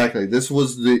 Exactly. This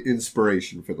was the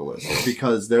inspiration for the list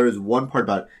because there is one part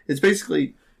about it. It's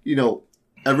basically,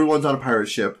 everyone's on a pirate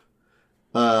ship.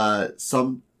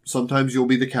 Sometimes you'll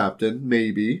be the captain,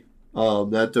 maybe.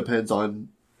 That depends on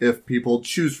if people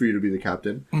choose for you to be the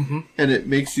captain. Mm-hmm. And it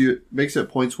makes it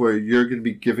points where you're going to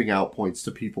be giving out points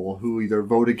to people who either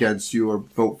vote against you or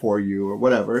vote for you or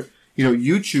whatever.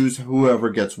 You choose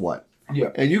whoever gets what. Yeah.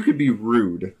 And you could be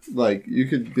rude. Like, you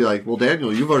could be like, well,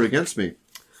 Daniel, you voted against me.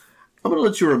 I'm going to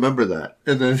let you remember that.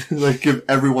 And then, give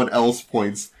everyone else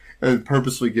points and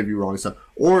purposely give you wrong stuff.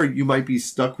 Or you might be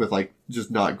stuck with, just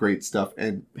not great stuff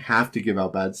and have to give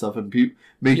out bad stuff and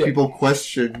make people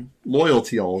question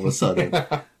loyalty all of a sudden.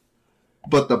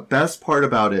 But the best part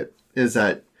about it is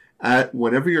that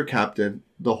whenever you're captain,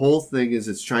 the whole thing is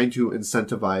it's trying to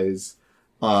incentivize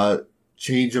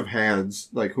change of hands.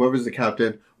 Like, whoever's the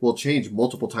captain will change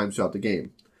multiple times throughout the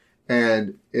game.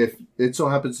 And if it so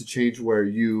happens to change where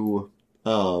you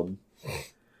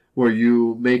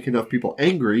make enough people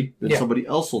angry, then somebody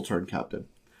else will turn captain.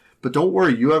 But don't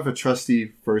worry, you have a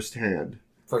trusty first hand.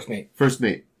 First mate. First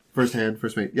mate. First hand,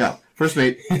 first mate. Yeah, first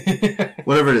mate.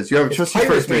 Whatever it is. You have a trusty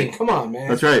first mate. Come on, man.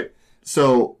 That's right.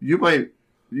 So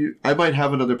I might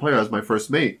have another player as my first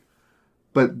mate.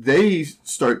 But they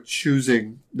start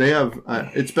choosing, they have,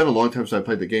 it's been a long time since I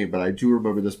played the game, but I do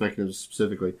remember this mechanism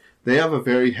specifically. They have a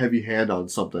very heavy hand on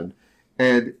something.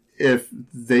 And if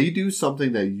they do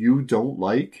something that you don't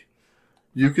like,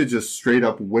 you could just straight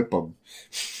up whip them.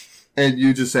 And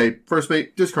you just say, first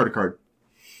mate, discard a card.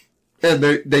 And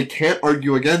they can't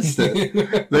argue against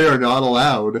it. They are not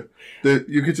allowed.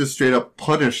 You could just straight up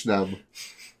punish them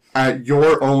at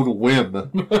your own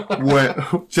whim.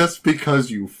 Just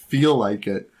because you feel like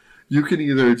it. You can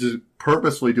either just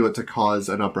purposely do it to cause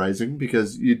an uprising,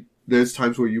 because there's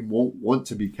times where you won't want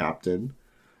to be captain,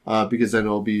 because then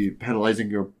it'll be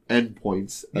penalizing your end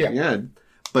points at the end.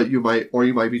 but you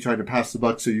might be trying to pass the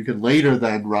buck so you can later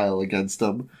then rile against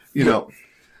them, you know.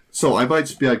 So I might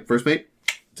just be like, first mate,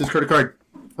 discard a card.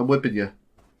 I'm whipping you.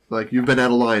 Like, you've been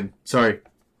out of line. Sorry.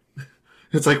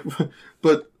 It's like,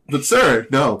 but sir,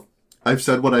 no. I've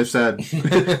said what I've said.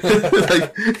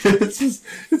 Like,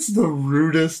 it's the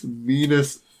rudest,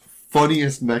 meanest,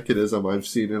 funniest mechanism I've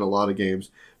seen in a lot of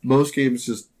games. Most games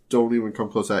just don't even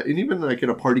come close to that. And even like in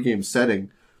a party game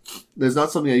setting, there's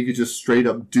not something that you could just straight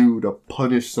up do to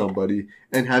punish somebody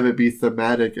and have it be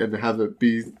thematic and have it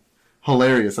be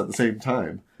hilarious at the same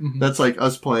time. Mm-hmm. That's like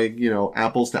us playing, you know,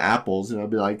 apples to apples. And I'd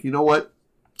be like, you know what?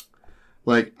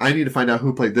 Like, I need to find out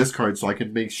who played this card so I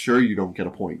can make sure you don't get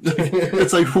a point.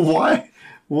 It's like, why?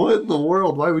 What in the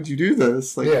world? Why would you do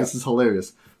this? Like, This is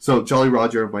hilarious. So, Jolly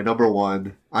Roger, my number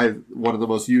one. One of the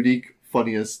most unique,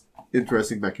 funniest,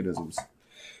 interesting mechanisms.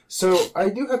 So, I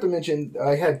do have to mention,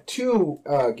 I had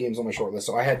 2 games on my short list.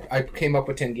 So, I came up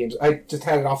with 10 games. I just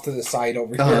had it off to the side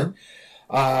over here.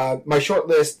 My short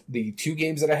list, the 2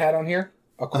 games that I had on here,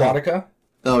 Aquatica.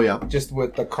 Oh, yeah. Just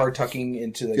with the card tucking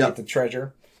into get the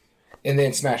treasure. And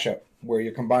then Smash Up, where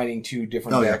you're combining 2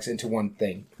 different decks into one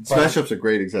thing. Smash Up's a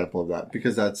great example of that,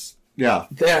 because that's, Yeah,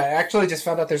 I actually just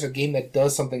found out there's a game that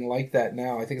does something like that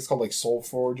now. I think it's called like Soul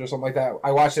Forge or something like that.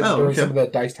 I watched it during some of the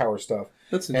Dice Tower stuff.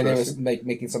 That's interesting. And it was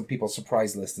making some people's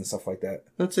surprise list and stuff like that.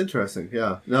 That's interesting,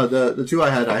 yeah. No, the 2 I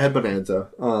had Bonanza.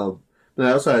 But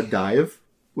I also had Dive,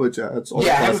 which it's all I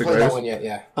haven't played that one yet,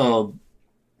 yeah. And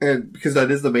because that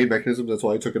is the main mechanism, that's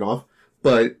why I took it off.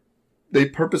 But they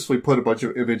purposefully put a bunch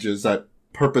of images that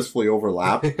purposefully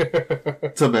overlap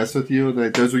to mess with you.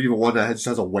 And there's even one that just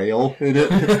has a whale in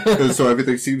it. So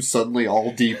everything seems suddenly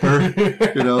all deeper,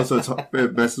 so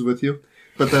it messes with you.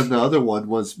 But then the other one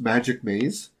was Magic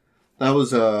Maze. That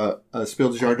was a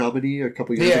Spiel des Jahres nominee a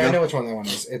couple years ago. Yeah, I know which one that one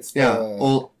is. It's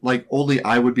only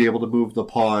I would be able to move the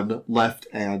pawn left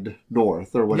and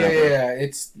north or whatever. Yeah.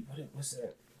 What was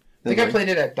it? I think I played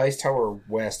it at Dice Tower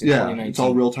West in 2019. It's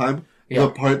all real time. Yeah.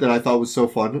 The part that I thought was so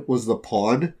fun was the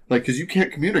pawn. Like, because you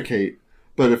can't communicate.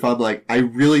 But if I'm like, I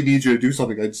really need you to do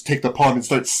something, I just take the pawn and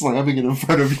start slamming it in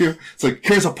front of you. It's like,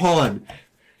 here's a pawn.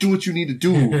 Do what you need to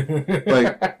do.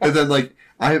 And then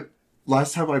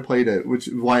last time I played it, which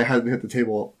is why I hadn't hit the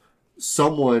table,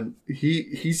 someone,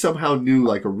 he somehow knew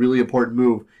like a really important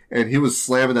move, and he was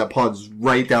slamming that pawn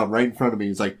right in front of me.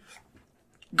 He's like,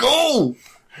 go!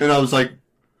 And I was like,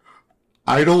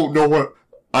 I don't know what...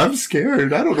 I'm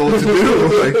scared. I don't know what to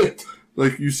do.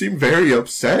 Like you seem very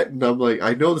upset, and I'm like,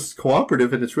 I know this is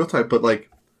cooperative and it's real time, but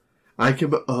like, I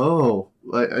can.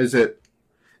 Is it?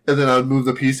 And then I would move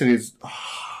the piece, and he's.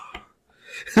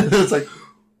 It's like,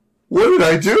 what did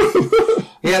I do?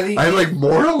 I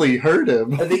morally hurt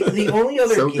him. The only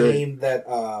other game that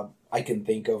I can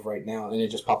think of right now, and it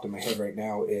just popped in my head right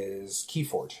now, is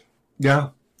Keyforge. Yeah,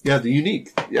 the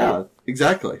unique. Yeah,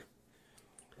 exactly.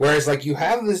 Whereas, you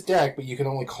have this deck, but you can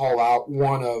only call out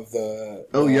one of the...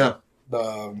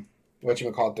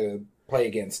 to play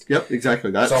against. Yep, exactly.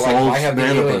 That's so, I have the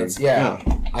aliens. Burn. Yeah.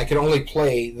 I can only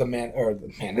play the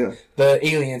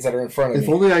aliens that are in front of me. If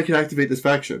only I can activate this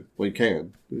faction. Well, you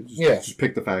can. Just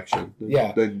pick the faction.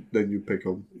 Then you pick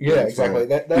them. Yeah, exactly.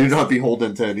 You're not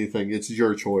beholden to anything. It's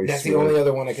your choice. That's the only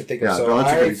other one I could think of. Yeah, so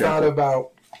I thought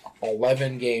about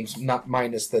 11 games, not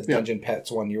minus the Dungeon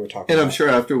Pets one you were talking about. And I'm sure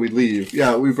after we leave,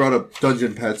 we brought up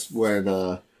Dungeon Pets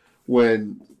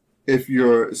when if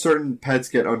your certain pets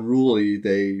get unruly,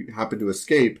 they happen to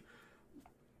escape,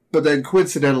 but then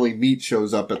coincidentally meat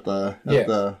shows up at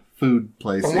the food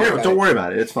place. Don't worry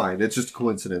about it. It's fine. It's just a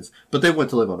coincidence. But they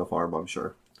went to live on a farm, I'm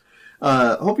sure.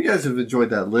 Hope you guys have enjoyed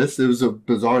that list. It was a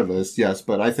bizarre list, yes,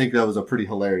 but I think that was a pretty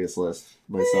hilarious list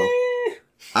myself.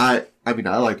 I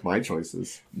liked my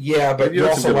choices. Yeah, but you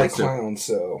also like clowns,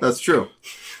 so... That's true.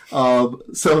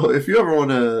 So if you ever want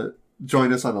to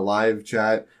join us on a live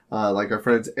chat, like our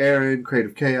friends Aaron,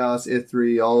 Creative Chaos,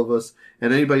 Ithri, all of us,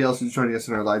 and anybody else who's joining us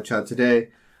in our live chat today,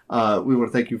 we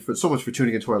want to thank you so much for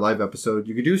tuning into our live episode.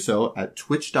 You can do so at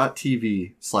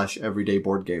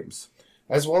twitch.tv/everydayboardgames.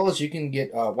 As well as you can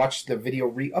watch the video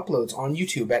re-uploads on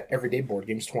YouTube at Everyday Board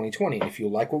Games 2020. If you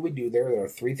like what we do there are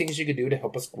 3 things you can do to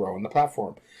help us grow on the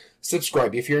platform.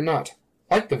 Subscribe if you're not,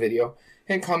 like the video,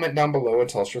 and comment down below and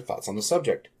tell us your thoughts on the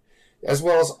subject. As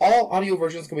well as all audio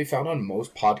versions can be found on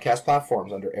most podcast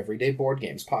platforms under Everyday Board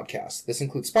Games Podcast. This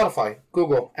includes Spotify,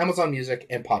 Google, Amazon Music,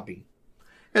 and Podbean.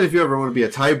 And if you ever want to be a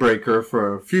tiebreaker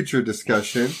for a future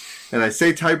discussion, and I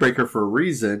say tiebreaker for a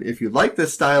reason, if you like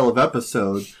this style of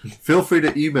episode, feel free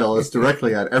to email us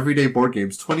directly at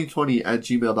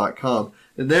everydayboardgames2020@gmail.com.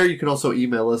 And there you can also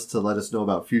email us to let us know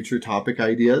about future topic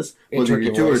ideas, whether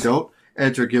you do or don't.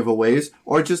 enter giveaways,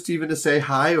 or just even to say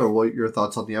hi or what your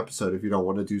thoughts on the episode if you don't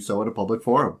want to do so in a public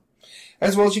forum.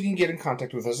 As well as you can get in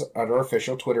contact with us at our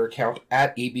official Twitter account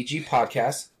at EBG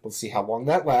Podcast. We'll see how long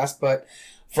that lasts, but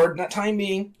for the time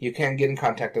being, you can get in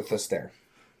contact with us there.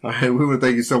 All right, we would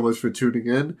thank you so much for tuning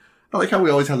in. I like how we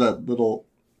always have that little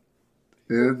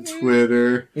in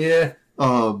Twitter. Yeah.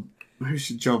 We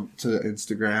should jump to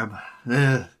Instagram.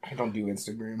 I don't do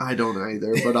Instagram. I don't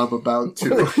either, but I'm about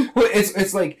to.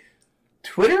 It's like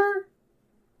Twitter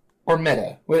or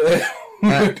Meta.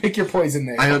 Pick your poison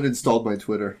there. I uninstalled my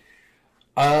Twitter.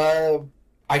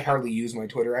 I hardly use my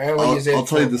Twitter. I'll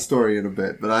tell you the story in a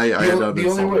bit, but the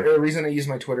only reason I use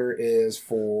my Twitter is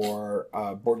for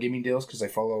board gaming deals because I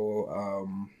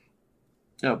follow.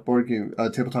 Board game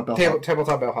tabletop bellhop.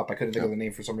 Tabletop bellhop. I couldn't think of the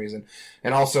name for some reason,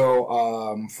 and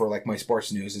also for like my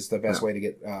sports news, it's the best way to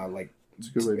get It's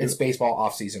a good way to it's baseball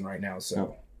off season right now.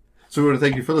 So we want to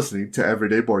thank you for listening to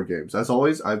Everyday Board Games. As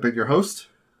always, I've been your host,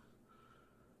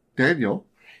 Daniel,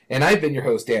 and I've been your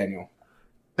host, Daniel,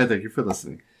 and thank you for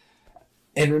listening.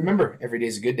 And remember, every day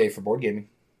is a good day for board gaming.